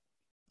like that.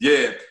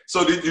 Yeah.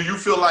 So do you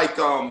feel like,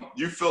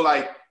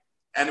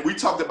 and we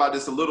talked about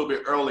this a little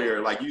bit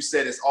earlier, like you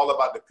said, it's all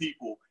about the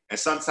people. And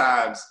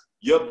sometimes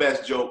your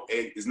best joke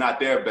is not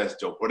their best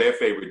joke or their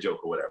favorite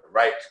joke or whatever,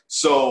 right?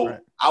 So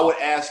I would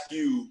ask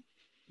you,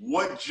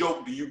 what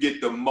joke do you get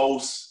the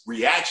most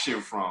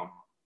reaction from?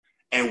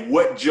 And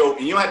what joke,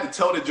 and you don't have to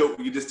tell the joke,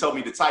 you just tell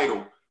me the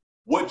title.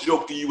 what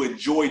joke do you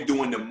enjoy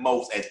doing the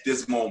most at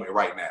this moment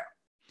right now?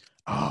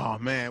 Oh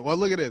man, well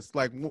look at this.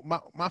 Like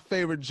my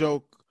favorite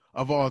joke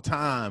of all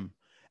time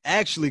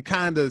actually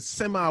kind of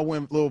semi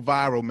went a little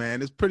viral,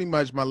 man. It's pretty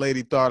much my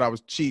lady thought I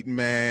was cheating,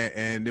 man,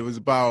 and it was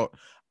about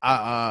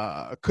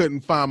I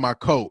couldn't find my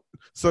coat.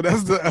 So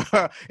that's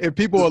the if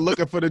people are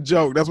looking for the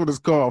joke, that's what it's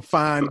called,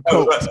 find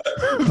coat.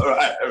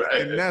 Right.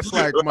 And that's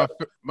like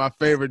my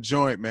favorite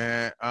joint,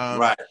 man.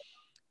 Right.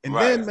 And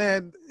then,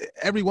 man,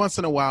 every once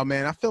in a while,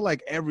 man, I feel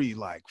like every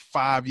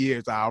 5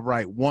 years I'll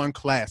write one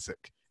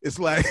classic. It's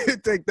like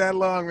it take that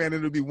long, man.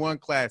 It'll be one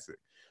classic.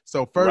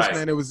 So first,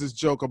 man, it was this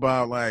joke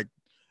about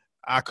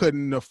I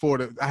couldn't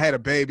afford it. I had a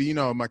baby,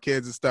 my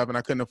kids and stuff, and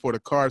I couldn't afford a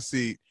car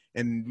seat.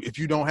 And if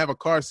you don't have a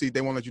car seat,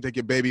 they won't let you take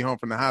your baby home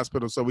from the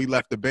hospital. So we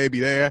left the baby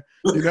there.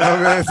 You know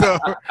what I mean?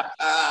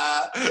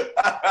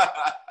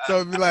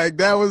 So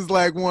that was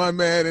one,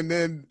 man. And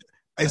then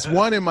it's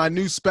one in my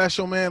new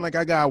special, man.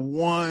 I got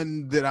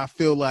one that I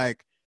feel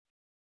like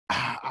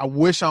I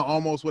wish I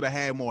almost would have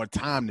had more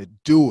time to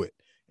do it.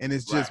 And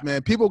it's just,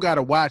 man, people got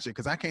to watch it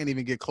because I can't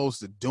even get close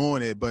to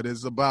doing it. But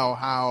it's about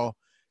how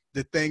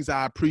the things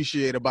I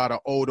appreciate about an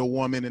older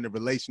woman in a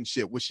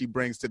relationship, what she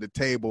brings to the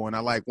table. And I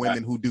like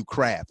women who do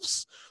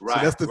crafts. So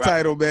that's the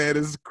title, man,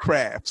 is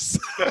Crafts.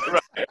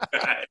 Right.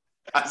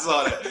 I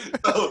saw that.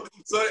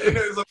 So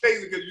it's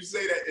amazing because you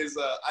say that is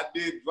I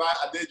did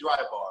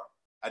Dry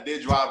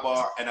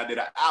Bar and I did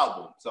an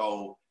album.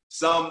 So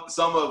some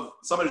of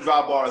the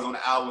Dry Bar is on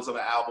the album, some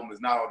of the album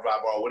is not on Dry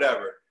Bar or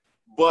whatever.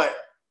 But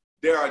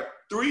there are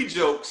 3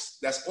 jokes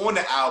that's on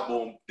the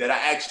album that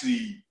I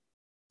actually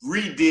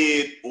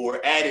redid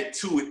or added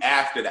to it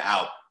after the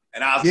album.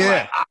 And I was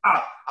like,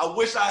 I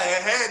wish I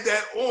had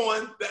that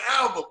on the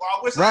album. Or I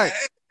wish I had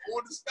it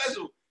on the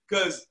special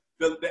because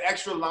the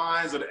extra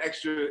lines or the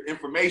extra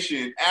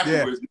information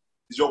afterwards makes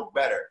the joke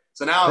better.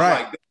 So now I was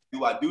like,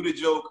 do I do the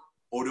joke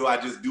or do I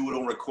just do it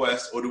on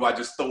request or do I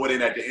just throw it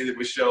in at the end of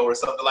a show or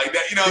something like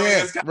that? You know what I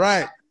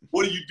mean? It's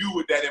what do you do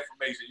with that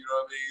information? You know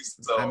what I mean?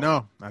 So I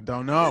know. I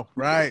don't know.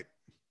 Right.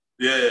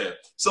 Yeah.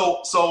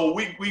 So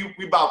we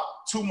about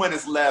 2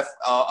 minutes left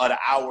of the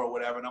hour or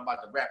whatever, and I'm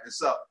about to wrap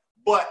this up.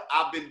 But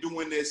I've been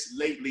doing this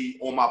lately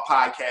on my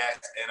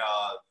podcast, and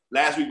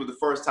last week was the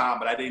first time,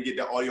 but I didn't get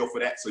the audio for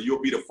that, so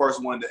you'll be the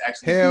first one to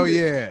actually Hell do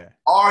yeah. It.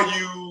 Are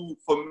you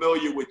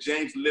familiar with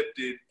James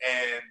Lipton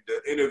and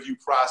the interview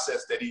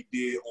process that he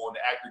did on the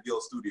Actor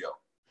Guild Studio?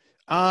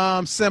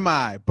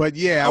 Semi, but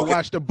I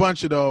watched a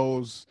bunch of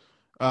those.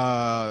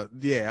 I've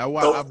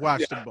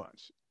watched a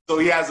bunch. So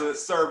he has a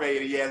survey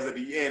that he has at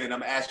the end, and I'm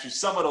going to ask you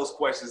some of those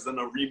questions. I'm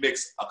going to remix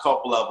a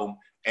couple of them,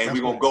 and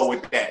we're going to go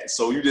with that.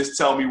 So you just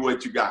tell me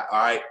what you got, all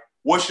right?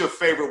 What's your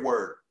favorite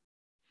word?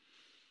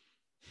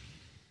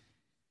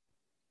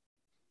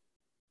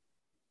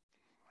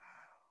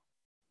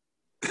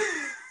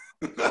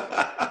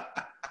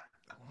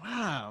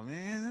 Wow,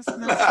 man.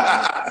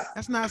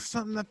 That's not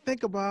something to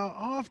think about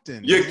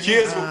often. Your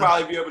kids will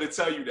probably be able to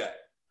tell you that.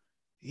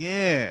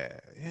 Yeah.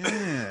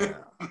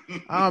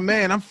 Oh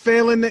man, I'm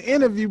failing the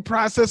interview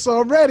process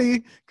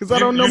already because I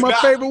don't know my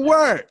favorite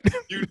word.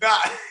 You're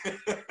not.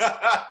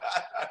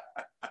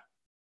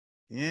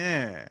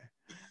 Yeah.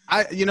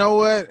 You know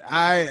what?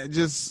 I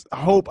just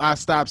hope I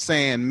stop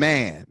saying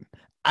man.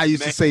 I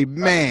used to say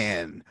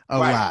man a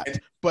lot.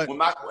 But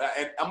and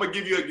I'm gonna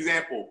give you an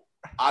example.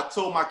 I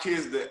told my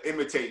kids to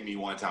imitate me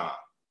one time.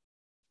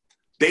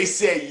 They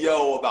said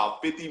yo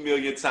about 50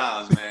 million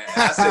times, man.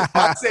 And I said, if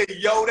I say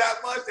yo that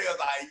much, they was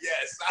like,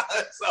 yes.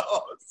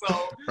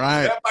 So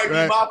that might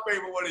be my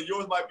favorite one, and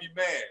yours might be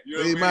man. You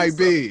know it might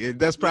be.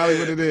 That's probably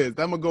what it is.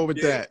 I'm gonna go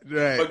with that.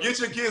 Right. But get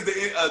your kids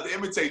to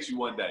imitate you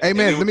one day. Hey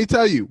man, let me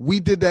tell you,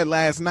 we did that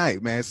last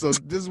night, man. So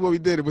this is what we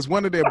did. It was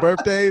one of their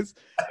birthdays,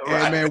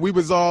 and man, we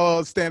was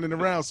all standing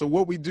around. So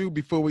what we do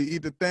before we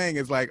eat the thing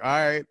is like, all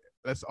right,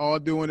 let's all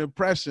do an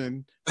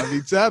impression of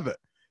each other,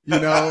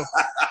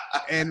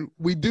 And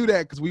we do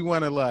that because we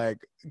want to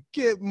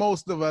get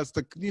most of us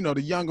to,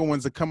 the younger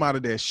ones to come out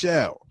of their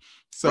shell.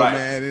 So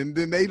man, and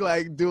then they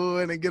do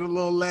it and get a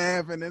little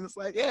laugh, and then it's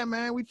like, yeah,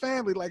 man, we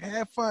family,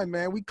 have fun,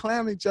 man. We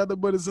clown each other,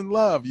 but it's in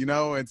love,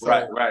 And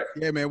so,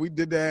 yeah, man, we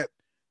did that,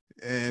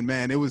 and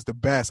man, it was the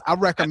best. I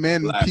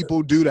recommend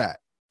people do that.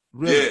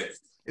 Really, yeah,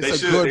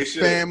 it's a good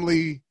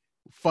family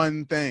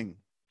fun thing.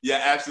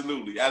 Yeah,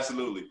 absolutely.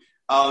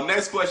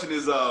 Next question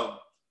is,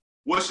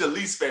 what's your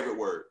least favorite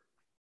word?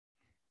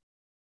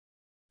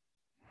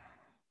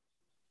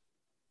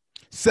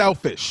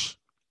 Selfish.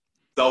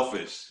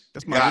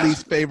 That's my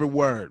least favorite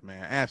word,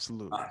 man.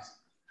 Absolutely. Nice.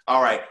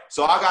 All right.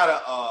 So I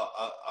got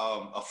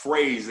a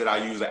phrase that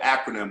I use, an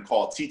acronym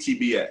called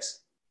TTBS.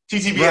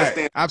 TTBS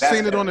stands. I've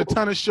seen it on a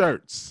ton of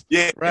shirts.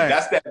 Yeah,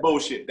 that's that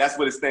bullshit. That's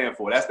what it stands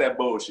for. That's that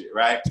bullshit,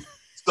 right?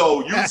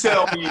 So you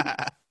tell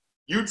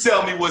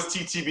me what's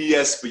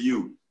TTBS for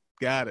you.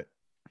 Got it.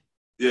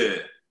 Yeah.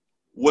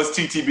 What's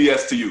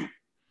TTBS to you?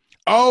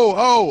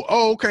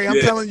 Oh, okay. I'm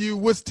telling you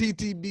what's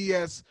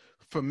TTBS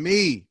for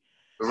me.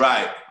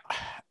 Right.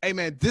 Hey,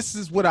 man, this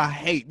is what I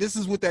hate. This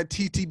is what that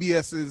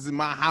TTBS is in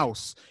my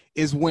house,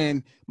 is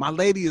when my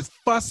lady is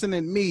fussing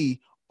at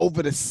me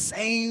over the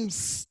same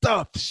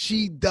stuff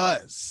she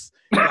does.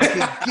 Like,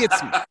 it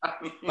gets me.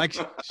 Like,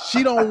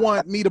 she don't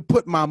want me to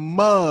put my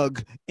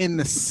mug in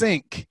the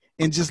sink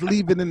and just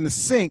leave it in the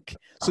sink.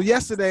 So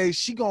yesterday,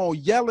 she gonna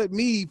yell at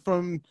me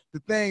from the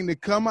thing to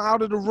come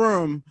out of the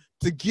room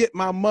to get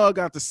my mug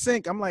out the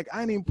sink. I'm like, I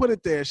didn't even put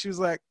it there. She was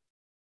like,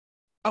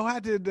 oh, I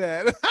did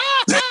that.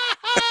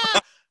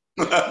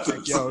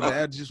 Like, yo,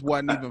 that just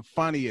wasn't even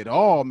funny at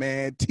all,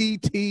 man.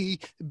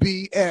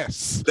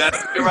 TTBS. That's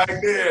it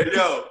right there,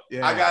 yo.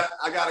 Yeah. I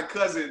got a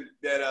cousin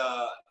that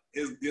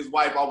his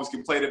wife always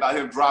complained about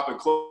him dropping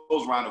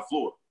clothes around the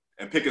floor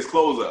and pick his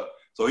clothes up.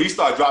 So he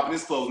started dropping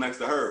his clothes next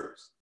to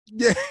hers.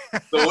 Yeah.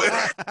 So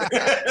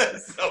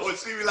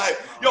she be like,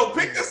 yo,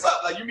 pick this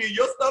up. Like, you mean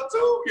your stuff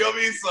too? You know what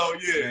I mean? So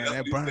yeah,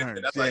 that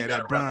burns.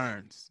 That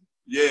burns.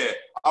 Yeah.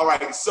 All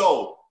right.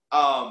 So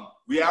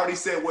we already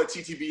said what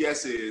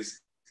TTBS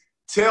is.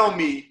 Tell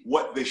me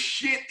what the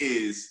shit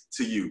is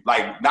to you.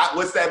 Like, not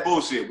what's that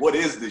bullshit. What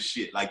is the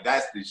shit? Like,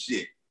 that's the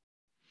shit.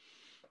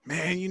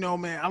 Man,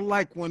 man, I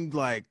like when,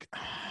 like,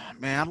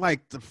 man, I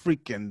like the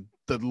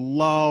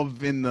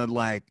love and the,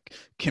 like,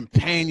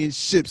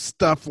 companionship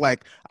stuff.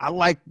 Like, I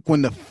like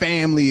when the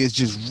family is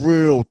just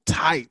real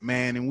tight,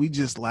 man, and we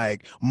just,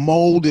 like,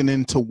 molding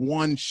into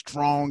one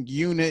strong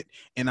unit,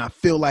 and I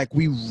feel like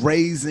we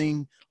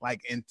raising,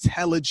 like,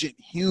 intelligent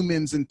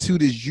humans into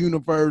this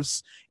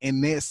universe,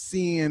 and they're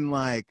seeing,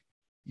 like,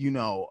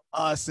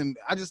 us, and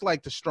I just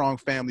like the strong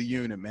family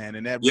unit, man,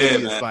 and that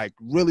really is, like,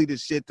 really the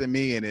shit to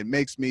me, and it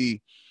makes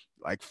me,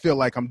 like, feel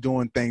like I'm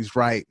doing things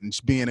right and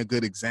just being a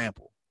good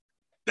example.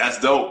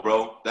 That's dope,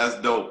 bro. That's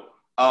dope.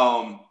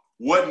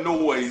 What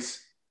noise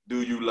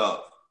do you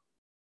love?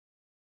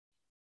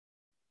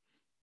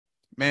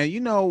 Man,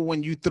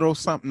 when you throw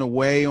something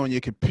away on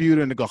your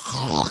computer and it goes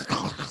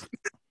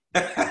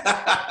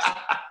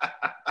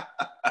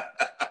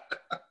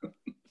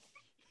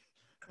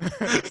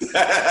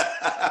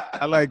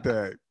I like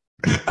that.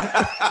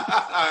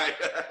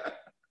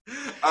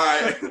 All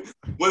right.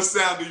 What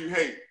sound do you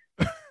hate?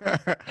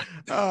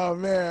 Oh,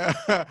 man.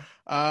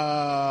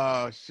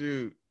 Oh,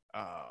 shoot.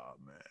 Oh,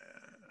 man.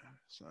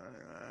 Sound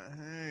I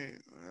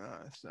hate.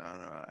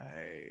 Sound I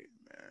hate,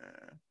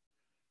 man.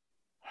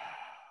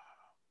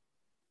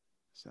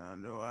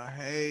 Sound I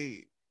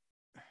hate.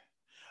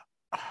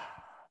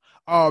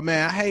 Oh,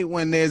 man. I hate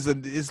when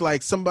it's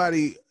like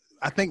somebody,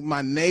 I think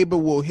my neighbor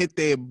will hit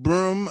their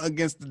broom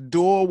against the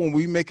door when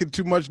we making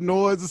too much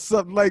noise or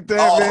something like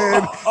that,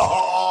 man.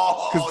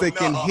 Because they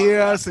can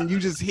hear us, and you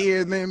just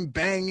hear them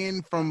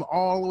banging from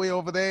all the way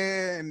over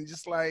there, and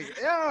just like,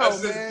 yo,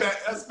 man.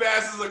 That's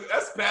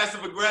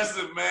passive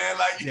aggressive, man.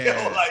 Like,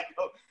 yo,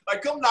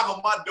 like come knock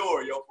on my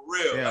door, yo, for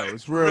real. Yeah, like,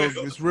 it's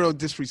real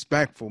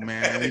disrespectful,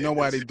 man. We know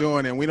why they're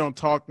doing it, and we don't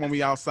talk when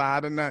we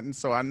outside or nothing,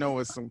 so I know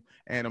it's some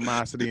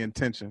animosity and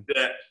tension.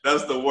 Yeah,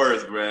 that's the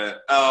worst, man.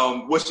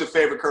 What's your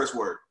favorite curse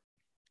word?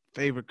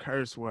 Favorite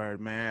curse word,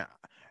 man.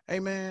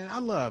 Hey, man, I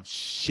love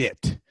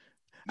shit.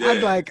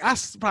 Yeah. I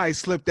probably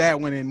slipped that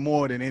one in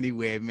more than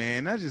anywhere,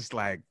 man. I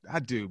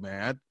do,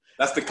 man.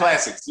 That's the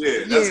classics,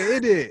 yeah.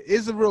 It is.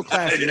 It's a real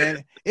classic,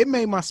 man. It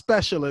made my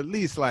special at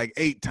least like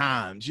 8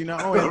 times,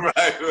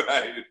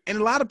 Right. And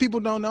a lot of people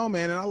don't know,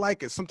 man, and I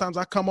like it. Sometimes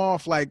I come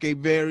off like a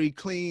very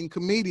clean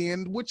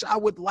comedian, which I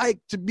would like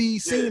to be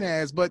seen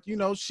as, but,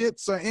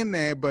 shits are in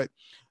there. But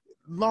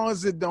as long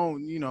as it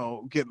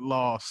don't, get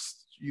lost,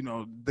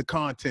 the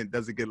content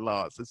doesn't get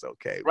lost. It's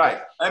okay.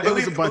 Right. And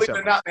believe it or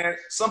them. not, man,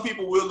 some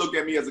people will look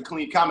at me as a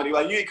clean comedy.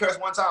 Like, you ain't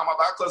cursed one time.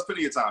 I cursed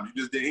plenty of times. You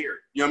just didn't hear it.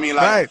 You know what I mean?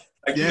 Like, right.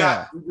 Like,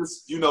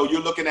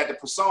 you're looking at the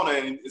persona,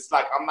 and it's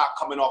like, I'm not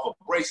coming off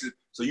abrasive,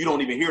 so you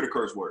don't even hear the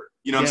curse word.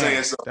 You know what I'm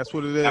saying? So that's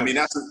what it is. I mean,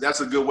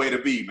 that's a good way to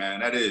be, man.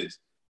 That is.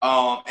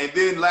 And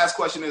then last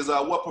question is,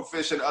 what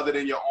profession other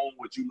than your own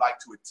would you like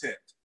to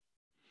attempt?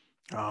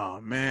 Oh,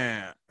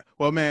 man.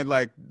 Well, man,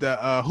 like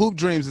the Hoop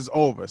Dreams is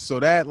over. So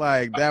that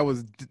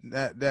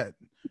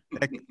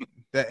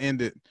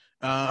ended.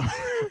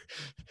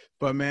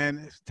 But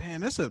man,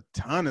 there's a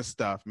ton of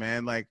stuff,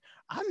 man. Like,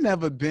 I've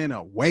never been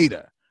a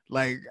waiter.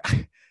 Like,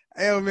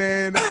 hell,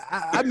 man,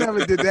 I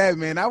never did that,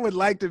 man. I would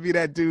like to be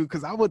that dude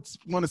because I would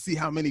want to see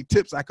how many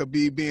tips I could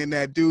be being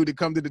that dude to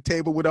come to the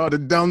table with all the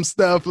dumb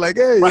stuff. Like,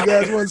 hey, you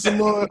guys want some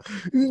more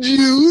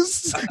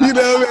juice? You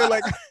know what I mean?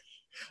 Like,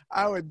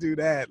 I would do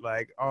that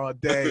like all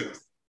day.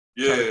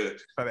 Yeah.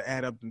 Try to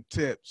add up them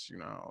tips,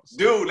 So.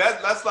 Dude,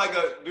 that's like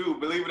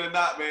believe it or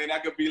not, man,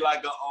 that could be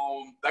like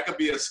that could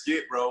be a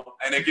skit, bro.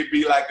 And it could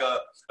be like a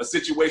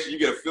situation. You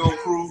get a film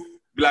crew,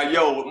 be like,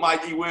 yo,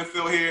 Mikey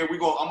Winfield here. I'm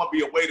gonna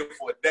be a waiter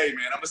for a day,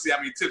 man. I'm gonna see how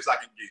many tips I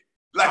can get.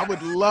 Like, I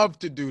would love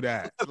to do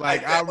that.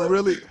 Like, I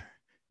really.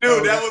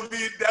 Dude, that would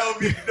be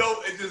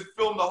dope. And just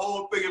film the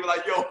whole thing and be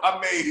like, yo, I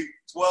made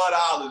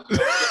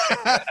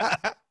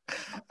 $12.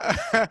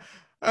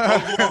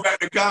 I'm going back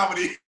to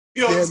comedy.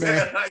 You know what I'm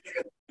saying?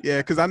 Yeah,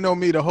 because I know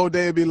me, the whole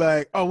day would be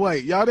like, oh,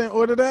 wait, y'all didn't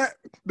order that?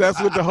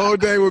 That's what the whole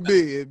day would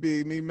be. It'd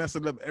be me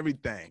messing up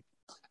everything.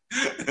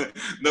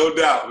 No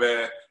doubt,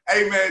 man.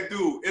 Hey, man,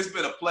 dude, it's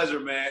been a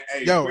pleasure, man.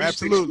 Hey, yo,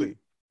 absolutely.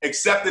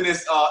 accepting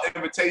this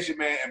invitation,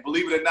 man. And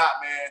believe it or not,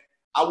 man,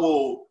 I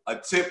will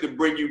attempt to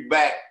bring you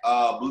back.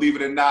 Believe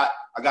it or not,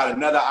 I got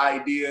another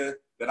idea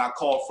that I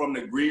call From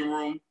the Green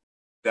Room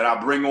that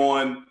I bring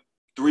on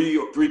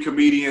three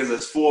comedians.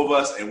 There's 4 of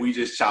us, and we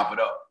just chop it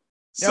up.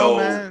 Yo,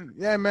 man.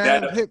 Yeah,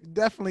 man.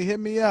 Definitely hit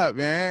me up,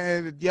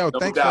 man. And, yo,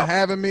 thanks for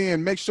having me.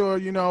 And make sure,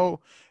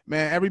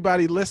 man,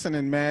 everybody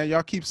listening, man,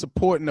 y'all keep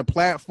supporting the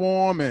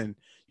platform. And,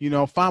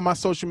 find my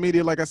social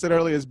media, like I said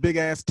earlier, it's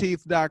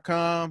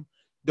bigassteeth.com.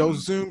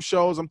 Those Zoom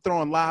shows, I'm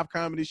throwing live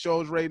comedy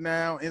shows right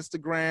now.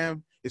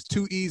 Instagram, it's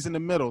 2 E's in the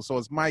middle. So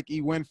it's Mike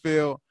E.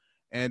 Winfield.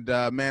 And,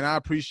 man, I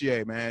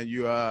appreciate, man.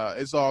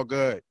 It's all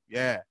good.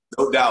 Yeah.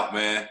 No doubt,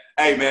 man.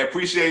 Hey, man,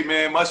 appreciate,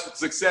 man. Much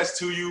success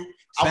to you. Same.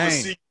 I'm going to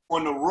see you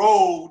on the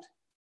road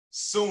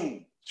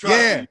soon.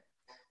 Trust me.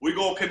 We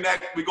gonna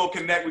connect. We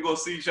gonna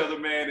see each other,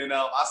 man. And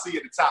I'll see you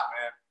at the top,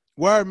 man.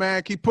 Word,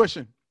 man. Keep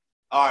pushing.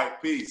 All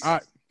right. Peace. All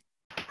right.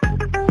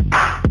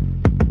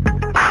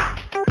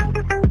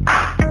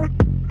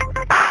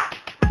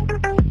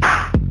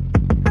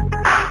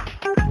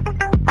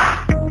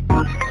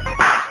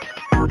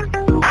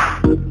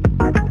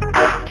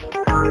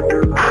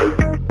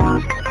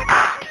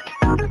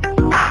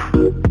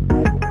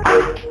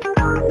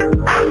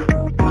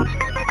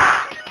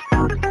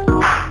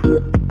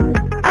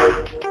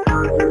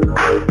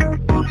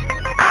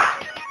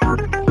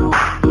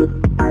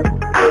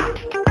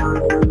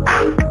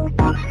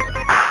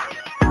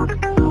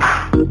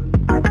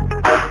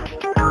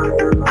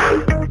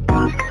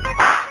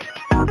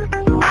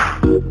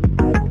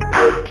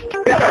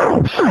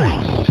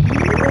 Right.